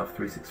Microsoft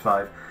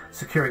 365.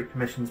 Security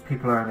permissions,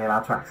 people are only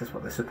allowed to access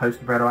what they're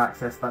supposed to be able to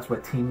access. That's where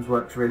Teams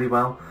works really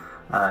well.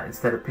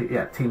 Instead of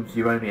Teams,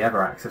 you only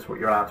ever access what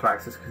you're allowed to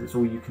access because it's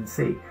all you can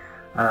see.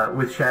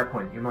 With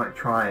SharePoint, you might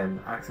try and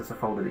access a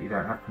folder that you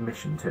don't have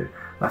permission to.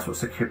 That's what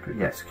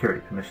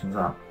security permissions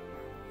are.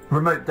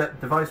 Remote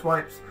device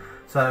wipes.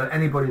 So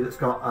anybody that's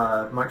got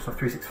a Microsoft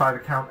 365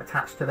 account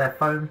attached to their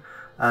phone,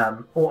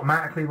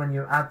 automatically when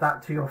you add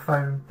that to your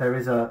phone, there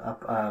is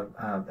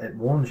it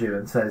warns you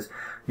and says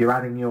you're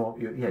adding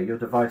your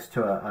device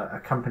to a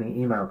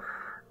company email.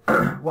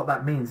 What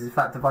that means is if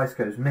that device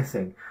goes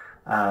missing,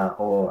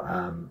 or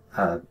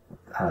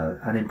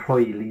an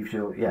employee leaves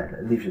your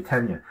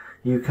tenure,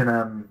 you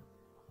can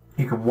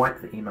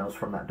wipe the emails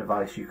from that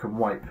device. You can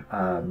wipe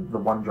the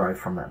OneDrive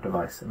from that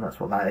device, and that's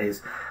what that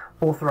is.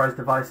 Authorized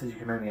devices, you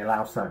can only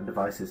allow certain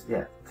devices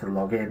to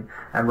log in.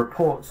 And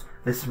reports,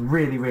 there's some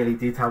really, really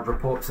detailed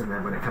reports in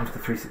there when it comes to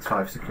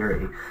 365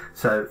 security.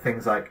 So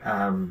things like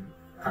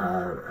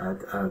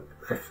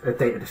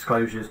data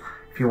disclosures.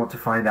 If you want to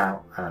find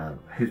out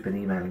who's been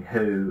emailing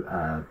who,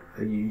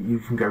 you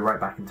can go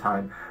right back in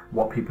time,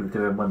 what people are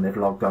doing when they've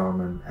logged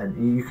on,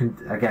 and you can,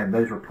 again,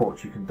 those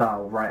reports you can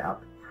dial right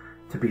up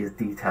to be as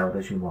detailed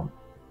as you want.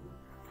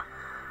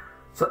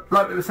 So,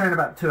 like we were saying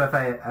about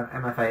 2FA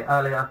and MFA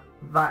earlier,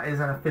 that is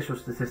an official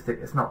statistic.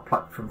 It's not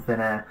plucked from thin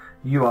air.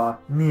 You are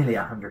nearly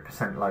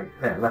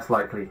 100% less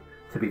likely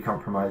to be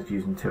compromised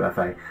using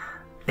 2FA.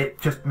 It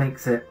just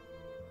makes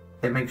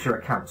makes your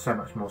account so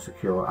much more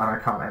secure, and I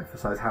can't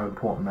emphasize how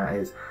important that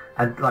is.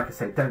 And like I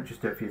say, don't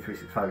just do it for your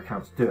 365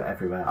 accounts, do it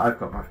everywhere. I've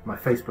got my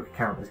Facebook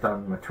account is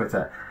done, my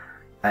Twitter,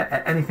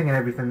 anything and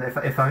everything. If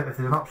there's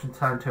an option to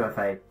turn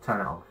 2FA,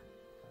 turn it off.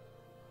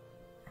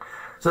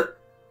 So,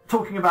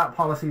 talking about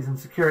policies and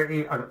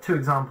security, I've got two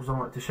examples I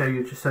wanted to show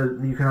you just so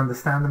that you can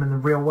understand them in the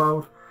real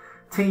world.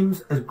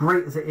 Teams, as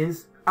great as it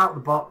is, out of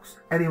the box,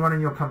 anyone in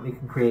your company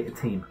can create a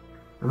team.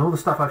 And all the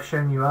stuff I've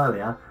shown you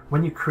earlier,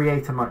 when you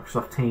create a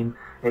Microsoft team,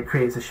 it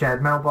creates a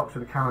shared mailbox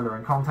with a calendar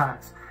and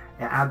contacts.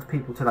 It adds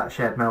people to that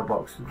shared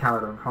mailbox and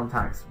calendar and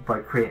contacts by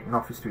creating an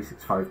Office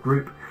 365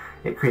 group.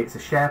 It creates a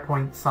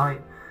SharePoint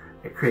site.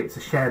 It creates a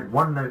shared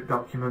OneNote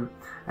document.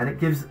 And it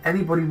gives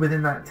anybody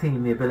within that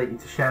team the ability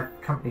to share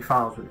company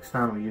files with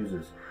external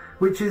users,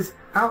 which is,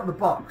 out of the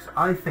box,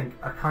 I think,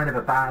 a kind of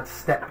a bad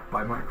step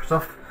by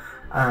Microsoft.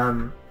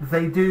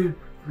 They do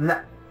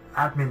let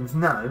admins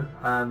know,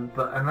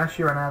 but unless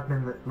you're an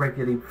admin that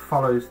regularly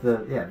follows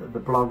the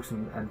blogs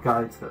and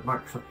guides that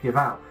Microsoft give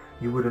out,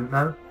 you wouldn't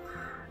know.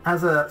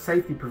 As a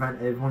safety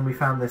preventive, when we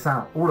found this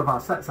out, all of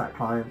our CETSAT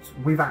clients,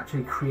 we've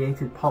actually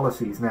created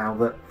policies now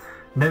that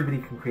nobody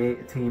can create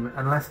a team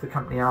unless the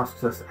company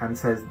asks us and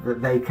says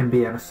that they can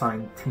be an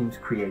assigned Teams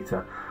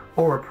creator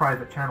or a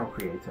private channel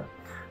creator.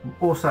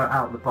 Also,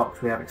 out of the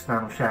box, we have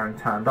external sharing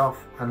turned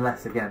off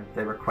unless, again,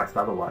 they request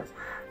otherwise.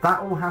 That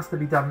all has to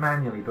be done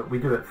manually, but we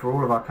do it for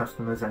all of our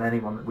customers and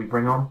anyone that we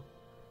bring on.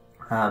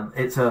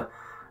 It's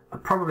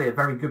probably a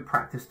very good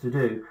practice to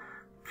do,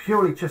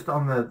 purely just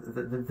on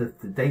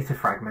the data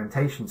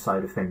fragmentation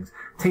side of things.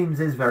 Teams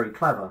is very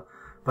clever,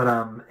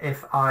 but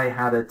if I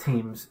had a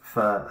Teams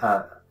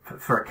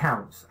for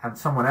accounts and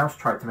someone else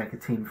tried to make a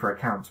team for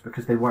accounts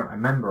because they weren't a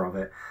member of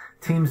it,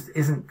 Teams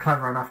isn't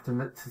clever enough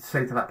to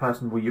say to that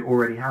person, well, you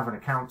already have an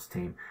accounts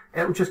team.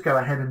 It will just go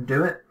ahead and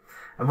do it.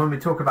 And when we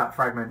talk about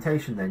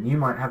fragmentation, then you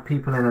might have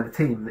people in a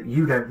team that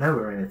you don't know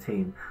are in a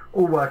team,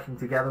 all working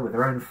together with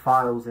their own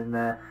files in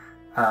there,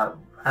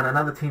 and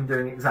another team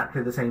doing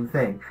exactly the same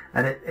thing.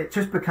 And it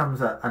just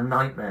becomes a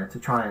nightmare to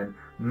try and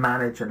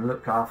manage and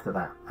look after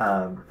that.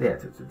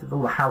 To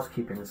all the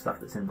housekeeping and stuff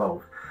that's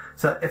involved.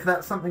 So if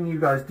that's something you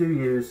guys do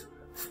use,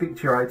 speak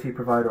to your IT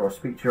provider or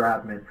speak to your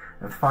admin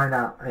and find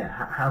out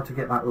how to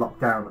get that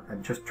locked down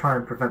and just try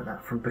and prevent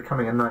that from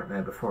becoming a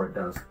nightmare before it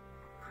does.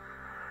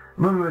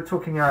 When we were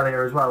talking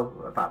earlier as well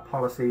about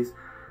policies,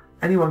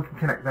 anyone can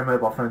connect their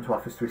mobile phone to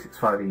Office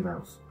 365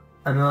 emails,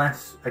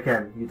 unless,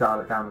 again, you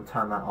dial it down and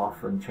turn that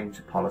off and change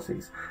the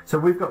policies. So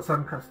we've got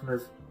some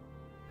customers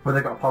where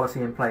they've got a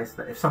policy in place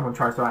that if someone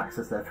tries to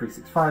access their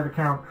 365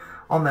 account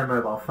on their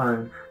mobile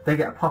phone, they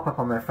get a pop-up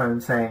on their phone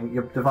saying,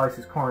 your device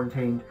is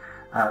quarantined,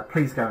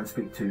 please go and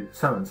speak to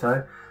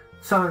so-and-so.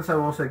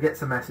 So-and-so also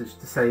gets a message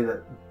to say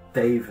that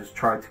Dave has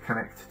tried to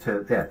connect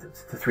to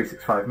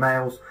 365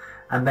 mails,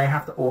 and they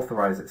have to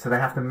authorize it, so they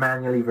have to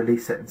manually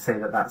release it and say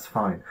that that's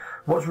fine.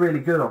 What's really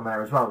good on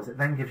there as well is it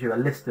then gives you a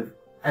list of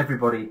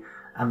everybody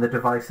and the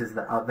devices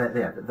that are there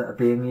that are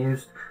being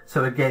used.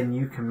 So again,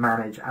 you can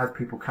manage as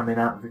people come in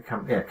and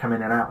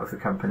out of the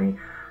company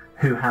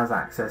who has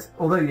access.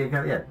 Although you're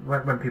going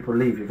when people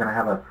leave, you're going to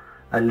have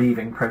a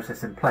leaving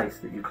process in place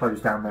that you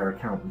close down their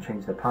account and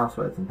change their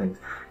passwords and things.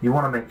 You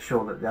want to make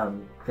sure that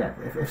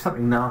if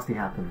something nasty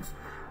happens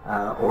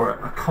or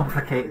a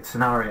complicated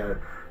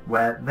scenario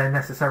where they're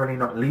necessarily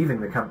not leaving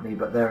the company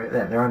but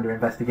they're under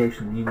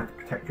investigation and you need to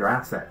protect your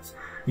assets,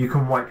 you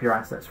can wipe your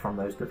assets from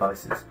those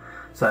devices.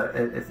 So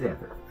it's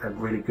a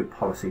really good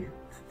policy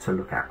to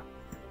look at.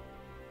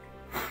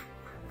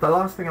 The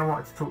last thing I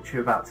wanted to talk to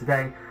you about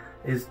today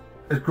is,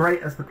 as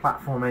great as the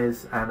platform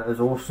is and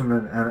as awesome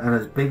and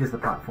as big as the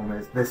platform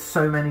is, there's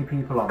so many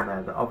people on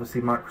there that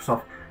obviously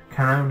Microsoft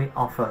can only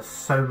offer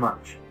so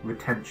much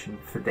retention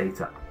for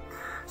data.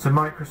 So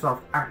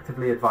Microsoft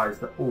actively advise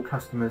that all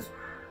customers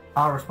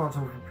are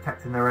responsible for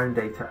protecting their own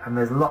data, and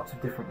there's lots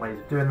of different ways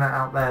of doing that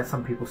out there.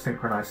 Some people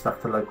synchronize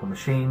stuff to local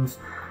machines,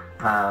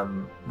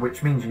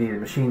 which means you need a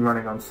machine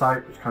running on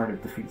site, which kind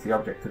of defeats the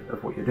object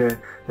of what you're doing.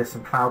 There's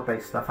some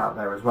cloud-based stuff out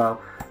there as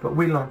well, but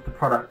we launched the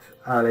product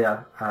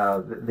earlier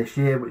this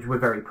year, which we're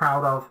very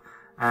proud of.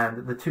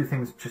 And the two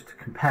things just to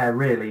compare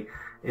really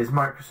is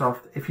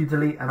Microsoft, if you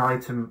delete an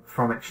item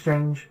from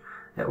Exchange,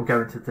 it will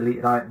go into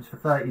deleted items for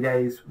 30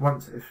 days.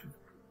 Once it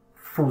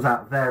falls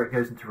out of there, it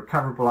goes into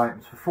recoverable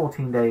items for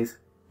 14 days.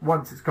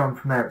 Once it's gone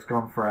from there, it's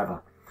gone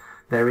forever.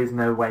 There is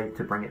no way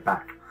to bring it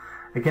back.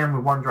 Again,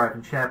 with OneDrive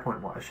and SharePoint,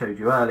 what I showed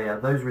you earlier,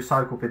 those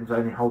recycle bins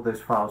only hold those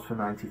files for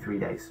 93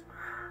 days.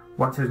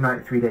 Once those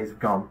 93 days have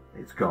gone,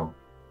 it's gone.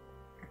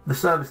 The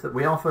service that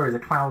we offer is a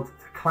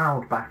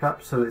cloud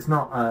backup, so it's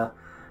not a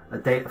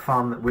data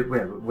farm that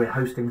we're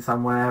hosting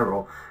somewhere,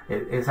 or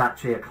it's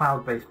actually a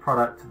cloud-based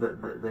product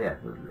that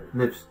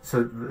lives.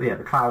 So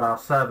the cloud are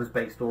servers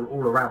based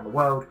all around the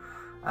world.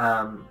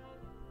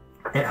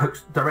 It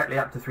hooks directly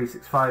up to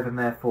 365 and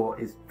therefore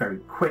is very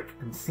quick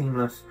and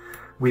seamless.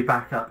 We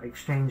back up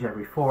Exchange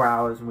every 4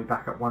 hours, and we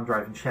back up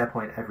OneDrive and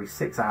SharePoint every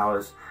 6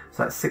 hours.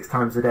 So that's 6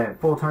 times a day and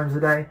 4 times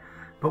a day.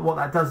 But what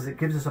that does is it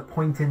gives us a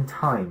point in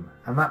time,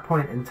 and that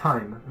point in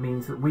time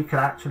means that we could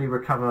actually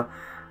recover,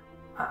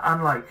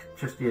 unlike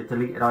just your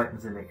deleted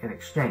items in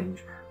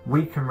Exchange,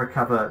 we can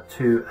recover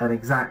to an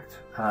exact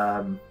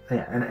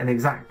an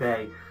exact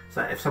day.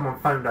 So if someone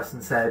phoned us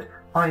and said,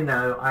 I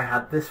know I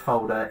had this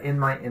folder in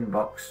my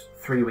inbox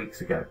 3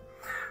 weeks ago,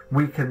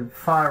 we can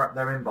fire up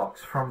their inbox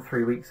from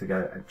 3 weeks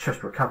ago and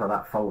just recover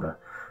that folder,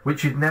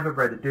 which you'd never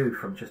be able to do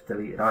from just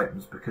deleted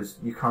items because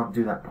you can't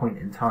do that point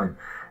in time.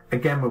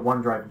 Again, with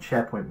OneDrive and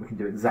SharePoint, we can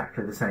do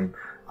exactly the same.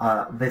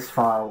 This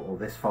file or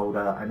this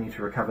folder, I need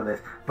to recover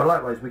this. But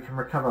likewise, we can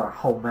recover a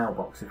whole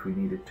mailbox if we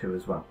needed to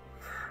as well.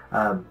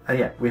 And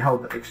yeah, we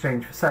hold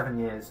Exchange for 7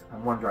 years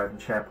and OneDrive and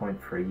SharePoint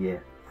for a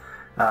year.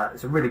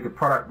 It's a really good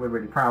product. We're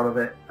really proud of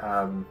it.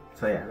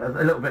 So yeah,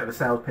 a little bit of a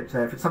sales pitch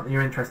there. If it's something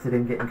you're interested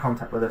in, get in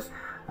contact with us.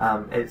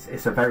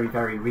 It's a very,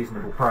 very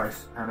reasonable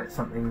price, and it's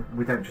something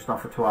we don't just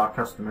offer to our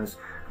customers.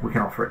 We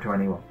can offer it to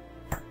anyone.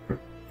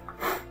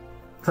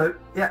 So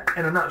yeah,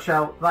 in a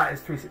nutshell, that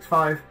is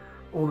 365.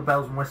 All the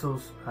bells and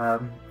whistles. I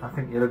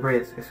think you'll agree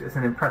it's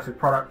an impressive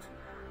product.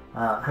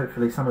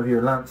 Hopefully some of you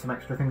have learnt some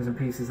extra things and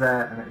pieces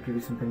there, and it'll give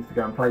you some things to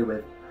go and play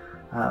with.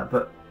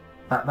 But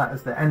that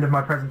is the end of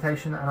my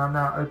presentation, and I'm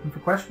now open for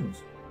questions.